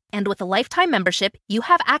pronunciation. And with a lifetime membership, you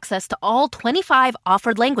have access to all 25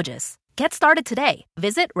 offered languages. Get started today.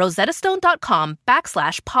 Visit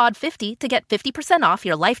rosettastone.com/pod50 to get 50% off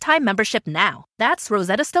your lifetime membership now. That's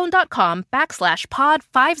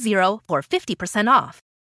rosettastone.com/pod50 for 50% off.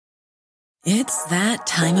 It's that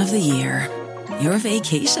time of the year. Your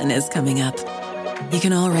vacation is coming up. You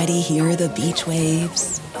can already hear the beach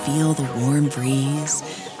waves, feel the warm breeze,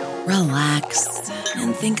 relax,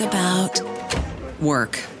 and think about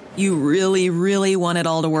work. You really, really want it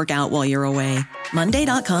all to work out while you're away.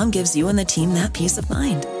 Monday.com gives you and the team that peace of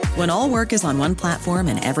mind. When all work is on one platform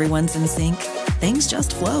and everyone's in sync, things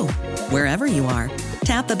just flow. Wherever you are,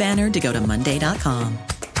 tap the banner to go to Monday.com.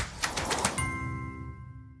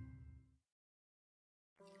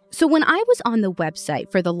 So when I was on the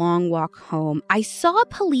website for the long walk home, I saw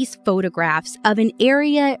police photographs of an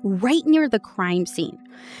area right near the crime scene.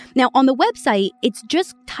 Now, on the website, it's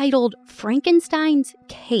just titled Frankenstein's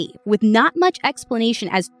Cave, with not much explanation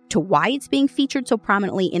as to why it's being featured so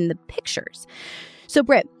prominently in the pictures. So,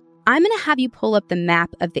 Britt, I'm going to have you pull up the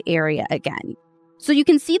map of the area again. So you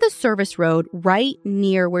can see the service road right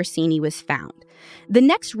near where Sini was found. The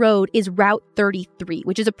next road is Route 33,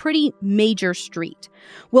 which is a pretty major street.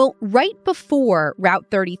 Well, right before Route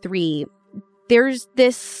 33, there's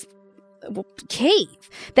this cave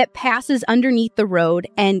that passes underneath the road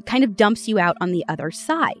and kind of dumps you out on the other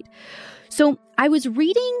side. So I was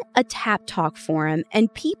reading a Tap Talk forum,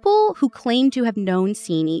 and people who claim to have known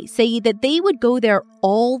Sini say that they would go there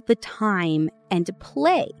all the time and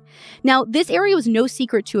play. Now, this area was no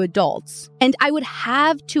secret to adults, and I would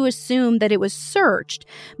have to assume that it was searched,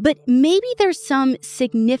 but maybe there's some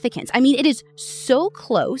significance. I mean, it is so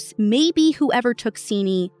close. Maybe whoever took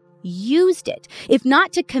Sini used it. If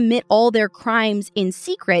not to commit all their crimes in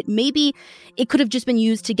secret, maybe it could have just been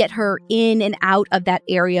used to get her in and out of that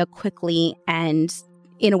area quickly and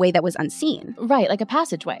in a way that was unseen. Right, like a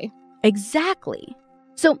passageway. Exactly.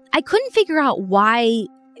 So I couldn't figure out why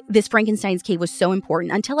this Frankenstein's cave was so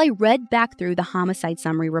important until I read back through the homicide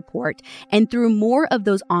summary report and through more of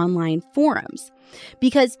those online forums.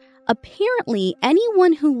 Because apparently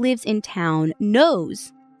anyone who lives in town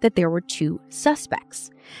knows that there were two suspects.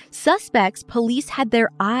 Suspects police had their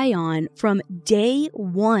eye on from day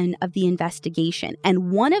one of the investigation,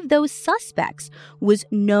 and one of those suspects was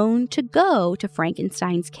known to go to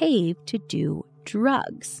Frankenstein's cave to do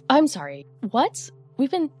drugs. I'm sorry, what? We've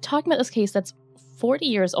been talking about this case that's 40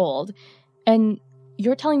 years old, and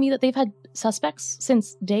you're telling me that they've had suspects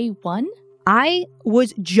since day one? I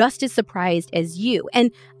was just as surprised as you,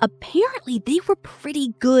 and apparently they were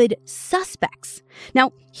pretty good suspects.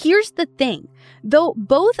 Now, here's the thing. Though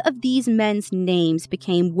both of these men's names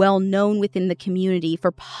became well known within the community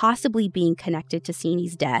for possibly being connected to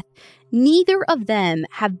Sini's death, neither of them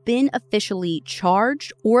have been officially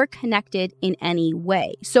charged or connected in any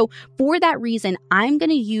way. So for that reason, I'm going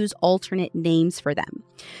to use alternate names for them.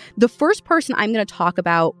 The first person I'm going to talk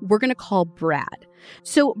about, we're going to call Brad.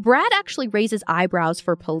 So Brad actually raises eyebrows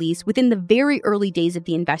for police within the very early days of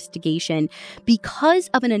the investigation because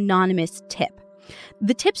of an anonymous tip.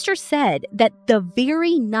 The tipster said that the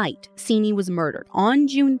very night Sini was murdered, on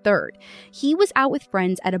June 3rd, he was out with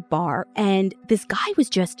friends at a bar, and this guy was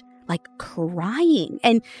just like crying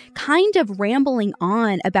and kind of rambling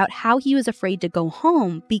on about how he was afraid to go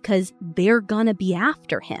home because they're gonna be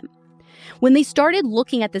after him. When they started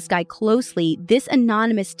looking at this guy closely, this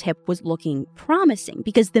anonymous tip was looking promising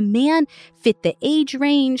because the man fit the age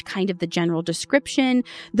range, kind of the general description,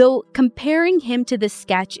 though comparing him to the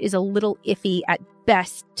sketch is a little iffy at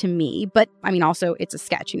best to me. But I mean, also, it's a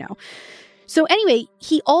sketch, you know. So anyway,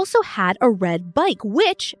 he also had a red bike,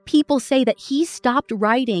 which people say that he stopped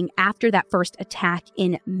riding after that first attack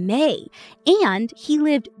in May. And he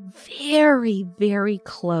lived very, very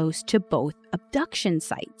close to both abduction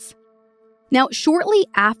sites. Now, shortly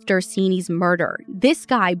after Sini's murder, this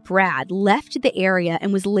guy, Brad, left the area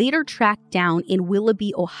and was later tracked down in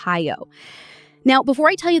Willoughby, Ohio. Now, before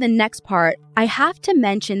I tell you the next part, I have to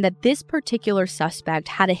mention that this particular suspect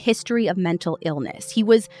had a history of mental illness. He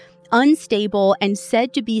was unstable and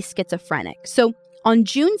said to be schizophrenic. So on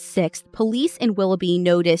June 6th, police in Willoughby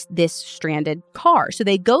noticed this stranded car. So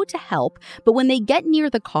they go to help, but when they get near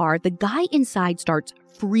the car, the guy inside starts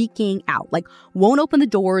freaking out, like won't open the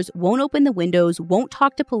doors, won't open the windows, won't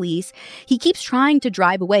talk to police. He keeps trying to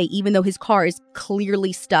drive away, even though his car is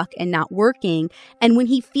clearly stuck and not working. And when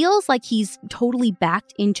he feels like he's totally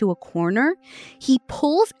backed into a corner, he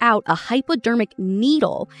pulls out a hypodermic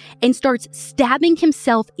needle and starts stabbing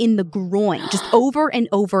himself in the groin, just over and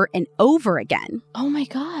over and over again. Oh my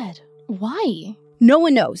God. Why? No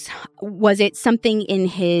one knows. Was it something in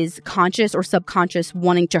his conscious or subconscious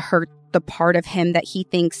wanting to hurt the part of him that he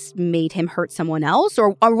thinks made him hurt someone else?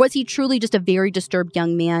 Or was he truly just a very disturbed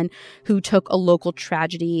young man who took a local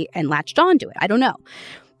tragedy and latched onto it? I don't know.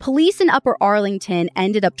 Police in Upper Arlington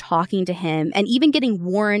ended up talking to him and even getting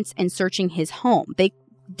warrants and searching his home. They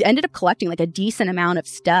ended up collecting like a decent amount of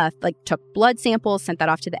stuff, like took blood samples, sent that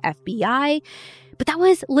off to the FBI. But that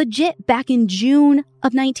was legit back in June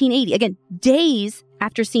of 1980. Again, days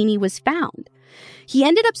after Sini was found. He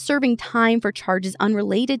ended up serving time for charges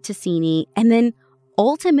unrelated to Sini and then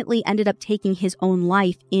ultimately ended up taking his own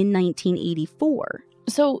life in 1984.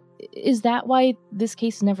 So is that why this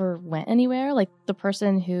case never went anywhere? Like the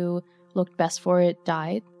person who looked best for it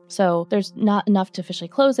died? So there's not enough to officially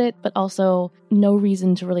close it, but also no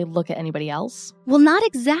reason to really look at anybody else? Well, not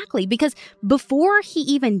exactly, because before he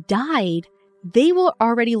even died, they were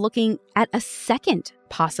already looking at a second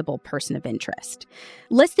possible person of interest.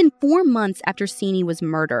 Less than 4 months after Sini was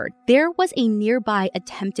murdered, there was a nearby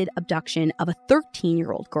attempted abduction of a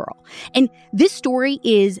 13-year-old girl. And this story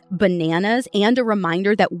is bananas and a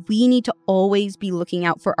reminder that we need to always be looking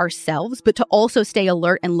out for ourselves, but to also stay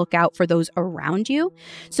alert and look out for those around you.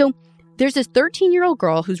 So there's this 13-year-old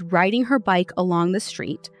girl who's riding her bike along the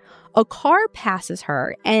street. A car passes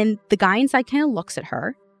her, and the guy inside kind of looks at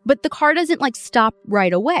her, but the car doesn't stop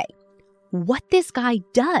right away. What this guy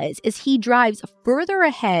does is he drives further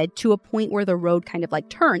ahead to a point where the road kind of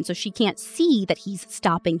turns, so she can't see that he's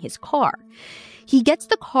stopping his car. He gets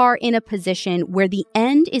the car in a position where the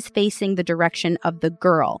end is facing the direction of the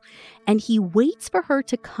girl, and he waits for her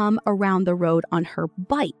to come around the road on her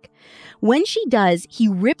bike. When she does, he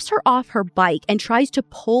rips her off her bike and tries to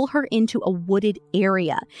pull her into a wooded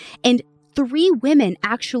area. And 3 women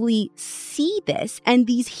actually see this, and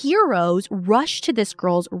these heroes rush to this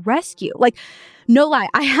girl's rescue. No lie,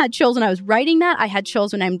 I had chills when I was writing that. I had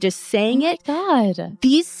chills when I'm just saying it. God.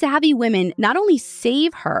 These savvy women not only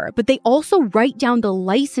save her, but they also write down the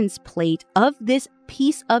license plate of this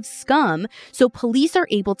piece of scum, so police are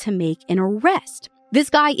able to make an arrest. This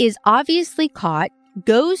guy is obviously caught,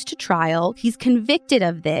 goes to trial, he's convicted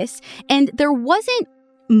of this, and there wasn't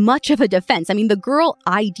much of a defense. I mean, the girl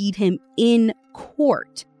ID'd him in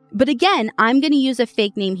court. But again, I'm going to use a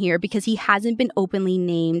fake name here because he hasn't been openly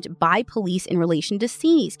named by police in relation to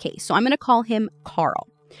Sini's case. So I'm going to call him Carl.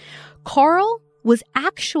 Carl was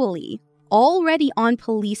actually already on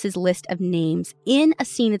police's list of names in a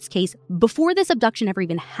Sinit's case before this abduction ever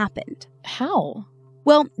even happened. How?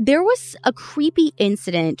 Well, there was a creepy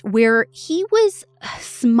incident where he was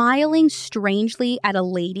smiling strangely at a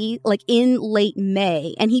lady in late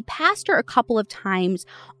May, and he passed her a couple of times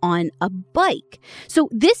on a bike. So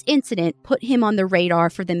this incident put him on the radar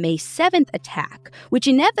for the May 7th attack, which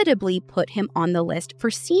inevitably put him on the list for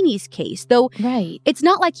Sini's case, though It's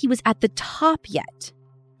not like he was at the top yet.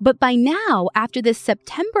 But by now, after this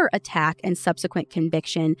September attack and subsequent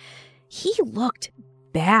conviction, he looked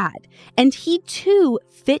bad. And he too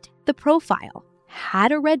fit the profile,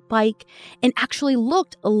 had a red bike, and actually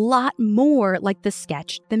looked a lot more like the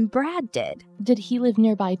sketch than Brad did. Did he live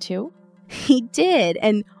nearby too? He did.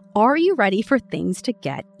 And are you ready for things to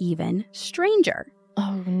get even stranger?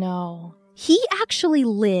 Oh no. He actually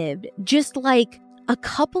lived just a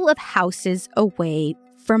couple of houses away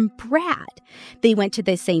from Brad. They went to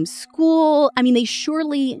the same school. I mean, they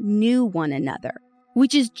surely knew one another,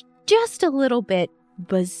 which is just a little bit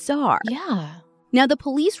bizarre. Yeah. Now, the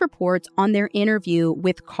police reports on their interview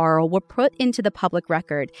with Carl were put into the public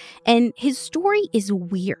record, and his story is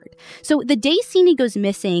weird. So the day Sini goes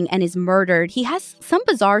missing and is murdered, he has some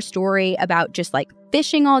bizarre story about just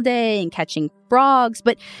fishing all day and catching frogs,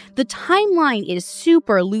 but the timeline is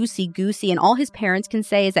super loosey-goosey, and all his parents can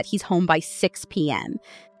say is that he's home by 6 p.m.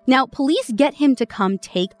 Now, police get him to come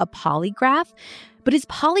take a polygraph, but his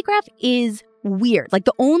polygraph is weird.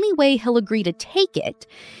 The only way he'll agree to take it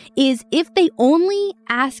is if they only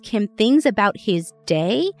ask him things about his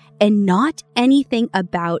day and not anything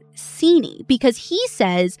about Sini, because he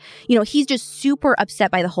says, he's just super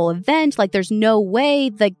upset by the whole event. There's no way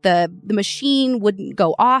the machine wouldn't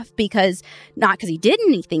go off because, not because he did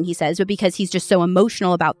anything, he says, but because he's just so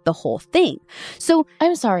emotional about the whole thing. So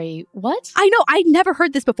I'm sorry, what? I know, I'd never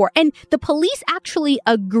heard this before. And the police actually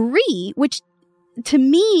agree, which to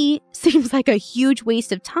me seems like a huge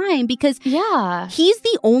waste of time because he's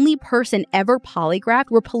the only person ever polygraphed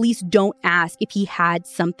where police don't ask if he had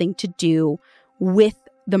something to do with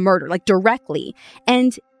the murder, directly.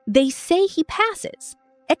 And they say he passes.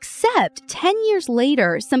 Except 10 years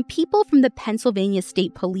later, some people from the Pennsylvania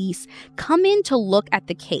State Police come in to look at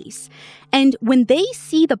the case. And when they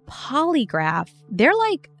see the polygraph, they're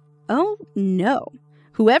like, oh no.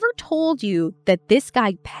 Whoever told you that this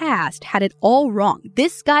guy passed had it all wrong.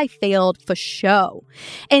 This guy failed for show.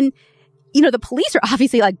 And, the police are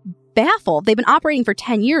obviously baffled. They've been operating for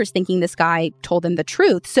 10 years thinking this guy told them the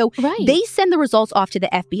truth. So they send the results off to the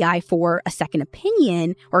FBI for a second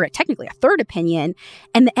opinion, or technically a third opinion.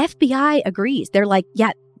 And the FBI agrees. They're like,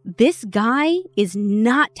 yeah, this guy is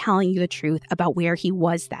not telling you the truth about where he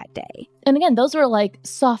was that day. And again, those were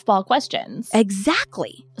softball questions.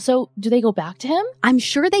 Exactly. So do they go back to him? I'm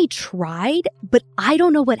sure they tried, but I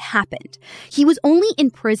don't know what happened. He was only in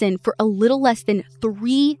prison for a little less than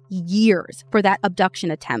 3 years for that abduction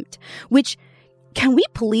attempt, which, can we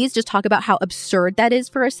please just talk about how absurd that is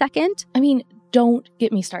for a second? I mean, don't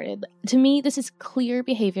get me started. To me, this is clear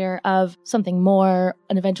behavior of something more,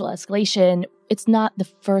 an eventual escalation. it's not the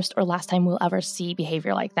first or last time we'll ever see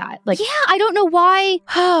behavior like that. Like, yeah, I don't know why.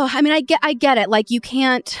 Oh, I mean, I get it. Like, you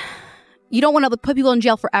don't want to put people in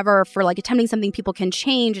jail forever for like attempting something people can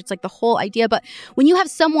change. It's like the whole idea. But when you have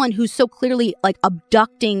someone who's so clearly like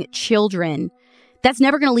abducting children, that's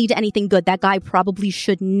never going to lead to anything good. That guy probably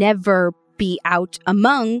should never be out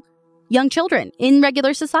among young children in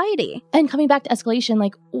regular society. And coming back to escalation,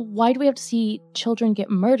 like, why do we have to see children get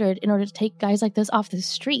murdered in order to take guys like this off the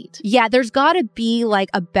street? Yeah, there's got to be like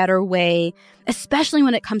a better way, especially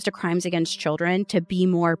when it comes to crimes against children, to be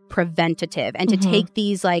more preventative and to take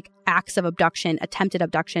these like acts of abduction, attempted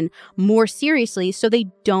abduction, more seriously so they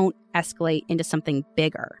don't escalate into something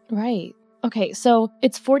bigger. Right. Okay, so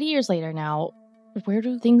it's 40 years later now. Where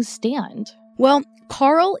do things stand? Well,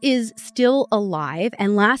 Carl is still alive,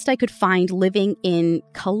 and last I could find, living in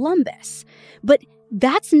Columbus. But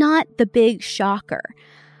that's not the big shocker.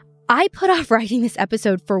 I put off writing this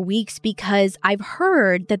episode for weeks because I've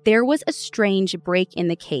heard that there was a strange break in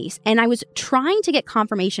the case, and I was trying to get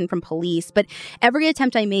confirmation from police, but every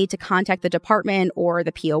attempt I made to contact the department or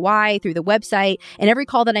the POI through the website, and every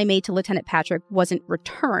call that I made to Lieutenant Patrick wasn't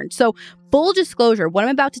returned. So full disclosure, what I'm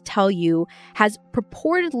about to tell you has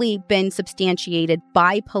purportedly been substantiated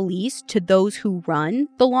by police to those who run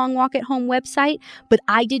the Long Walk at Home website, but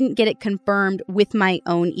I didn't get it confirmed with my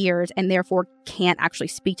own ears and therefore can't actually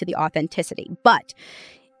speak to the authenticity. But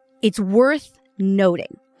it's worth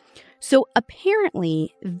noting. So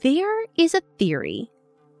apparently there is a theory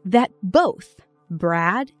that both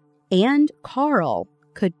Brad and Carl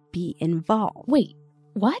could be involved. Wait,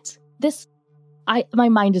 what? My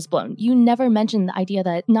mind is blown. You never mentioned the idea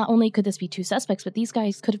that not only could this be two suspects, but these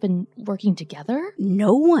guys could have been working together?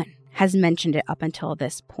 No one has mentioned it up until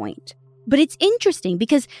this point. But it's interesting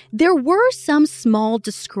because there were some small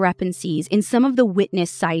discrepancies in some of the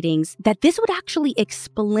witness sightings that this would actually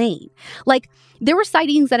explain. Like, there were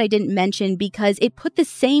sightings that I didn't mention because it put the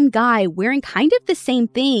same guy wearing kind of the same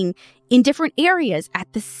thing in different areas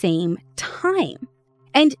at the same time.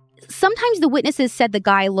 And sometimes the witnesses said the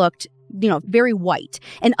guy looked, very white.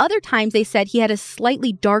 And other times they said he had a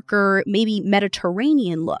slightly darker, maybe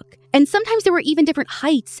Mediterranean look. And sometimes there were even different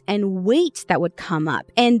heights and weights that would come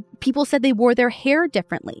up. And people said they wore their hair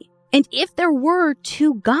differently. And if there were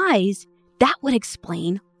two guys, that would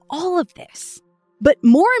explain all of this. But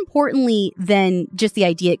more importantly than just the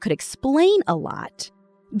idea it could explain a lot,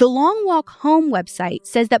 the Long Walk Home website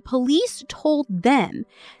says that police told them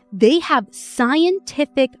they have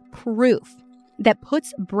scientific proof that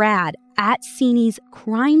puts Brad at Seeney's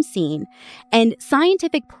crime scene and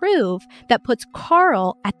scientific proof that puts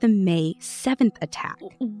Carl at the May 7th attack.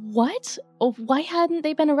 What? Why hadn't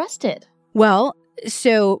they been arrested? Well,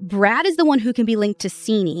 so Brad is the one who can be linked to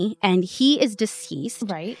Seeney, and he is deceased.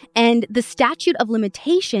 Right. And the statute of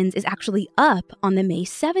limitations is actually up on the May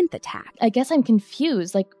 7th attack. I guess I'm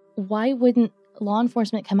confused. Like, why wouldn't law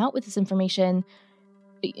enforcement come out with this information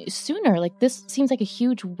sooner? Like, this seems like a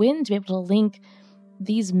huge win to be able to link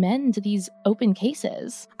these men to these open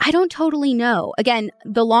cases. I don't totally know. Again,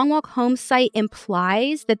 the Long Walk Home site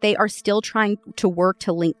implies that they are still trying to work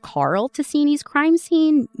to link Carl to Seeney's crime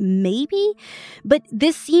scene, maybe. But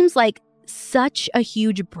this seems like such a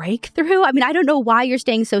huge breakthrough. I mean, I don't know why you're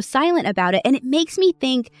staying so silent about it. And it makes me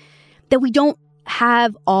think that we don't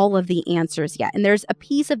have all of the answers yet. And there's a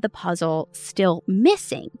piece of the puzzle still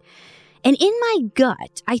missing. And in my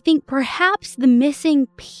gut, I think perhaps the missing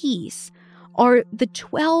piece are the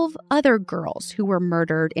 12 other girls who were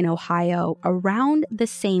murdered in Ohio around the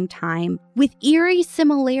same time, with eerie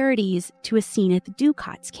similarities to a Seneth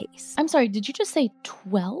Ducat's case. I'm sorry, did you just say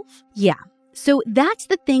 12? Yeah. So that's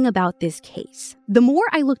the thing about this case. The more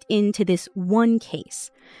I looked into this one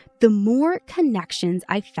case, the more connections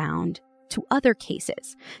I found to other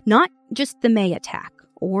cases, not just the May attack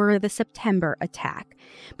or the September attack,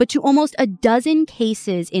 but to almost a dozen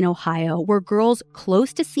cases in Ohio where girls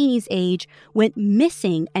close to Seeney's age went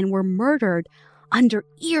missing and were murdered under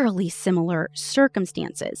eerily similar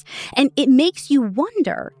circumstances. And it makes you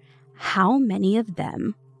wonder how many of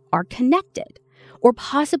them are connected, or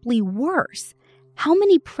possibly worse, how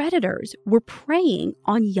many predators were preying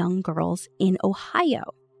on young girls in Ohio.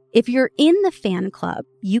 If you're in the fan club,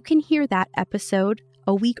 you can hear that episode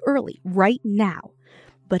a week early right now.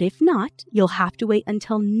 But if not, you'll have to wait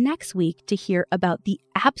until next week to hear about the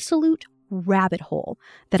absolute rabbit hole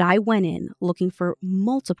that I went in looking for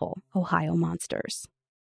multiple Ohio monsters.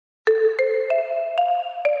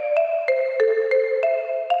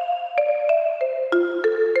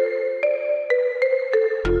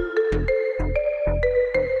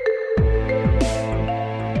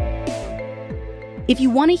 If you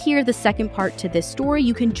want to hear the second part to this story,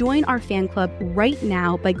 you can join our fan club right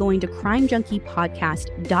now by going to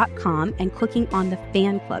crimejunkiepodcast.com and clicking on the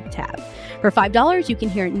fan club tab. For $5, you can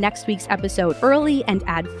hear next week's episode early and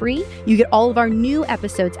ad-free. You get all of our new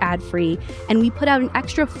episodes ad-free, and we put out an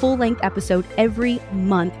extra full-length episode every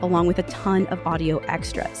month along with a ton of audio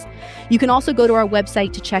extras. You can also go to our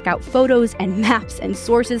website to check out photos and maps and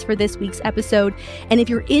sources for this week's episode. And if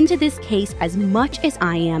you're into this case as much as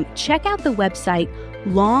I am, check out the website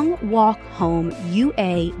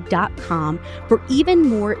longwalkhomeua.com for even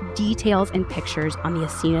more details and pictures on the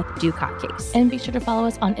Asenath Ducat case. And be sure to follow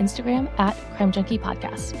us on Instagram at Crime Junkie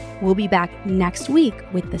Podcast. We'll be back next week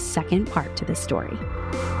with the second part to this story.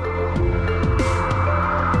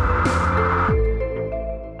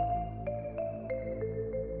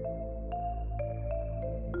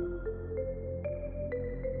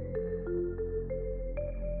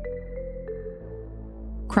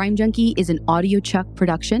 Crime Junkie is an Audio Chuck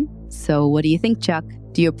production. So what do you think, Chuck?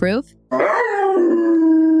 Do you approve?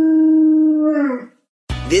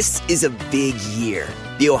 This is a big year.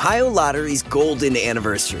 The Ohio Lottery's golden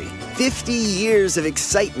anniversary. 50 years of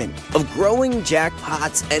excitement, of growing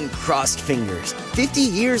jackpots and crossed fingers. 50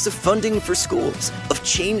 years of funding for schools, of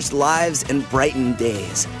changed lives and brightened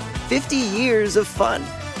days. 50 years of fun.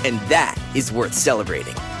 And that is worth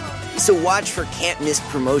celebrating. So watch for can't-miss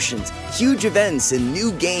promotions, huge events, and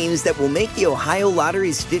new games that will make the Ohio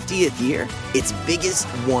Lottery's 50th year its biggest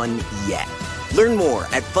one yet. Learn more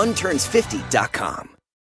at funturns50.com.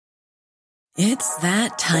 It's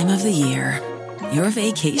that time of the year. Your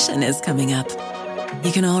vacation is coming up.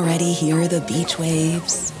 You can already hear the beach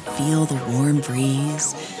waves, feel the warm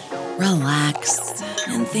breeze, relax,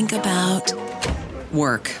 and think about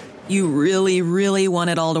work. You really, really want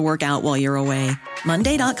it all to work out while you're away.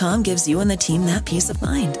 Monday.com gives you and the team that peace of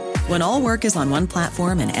mind. When all work is on one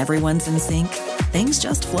platform and everyone's in sync, things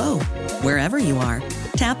just flow. Wherever you are,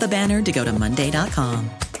 tap the banner to go to Monday.com.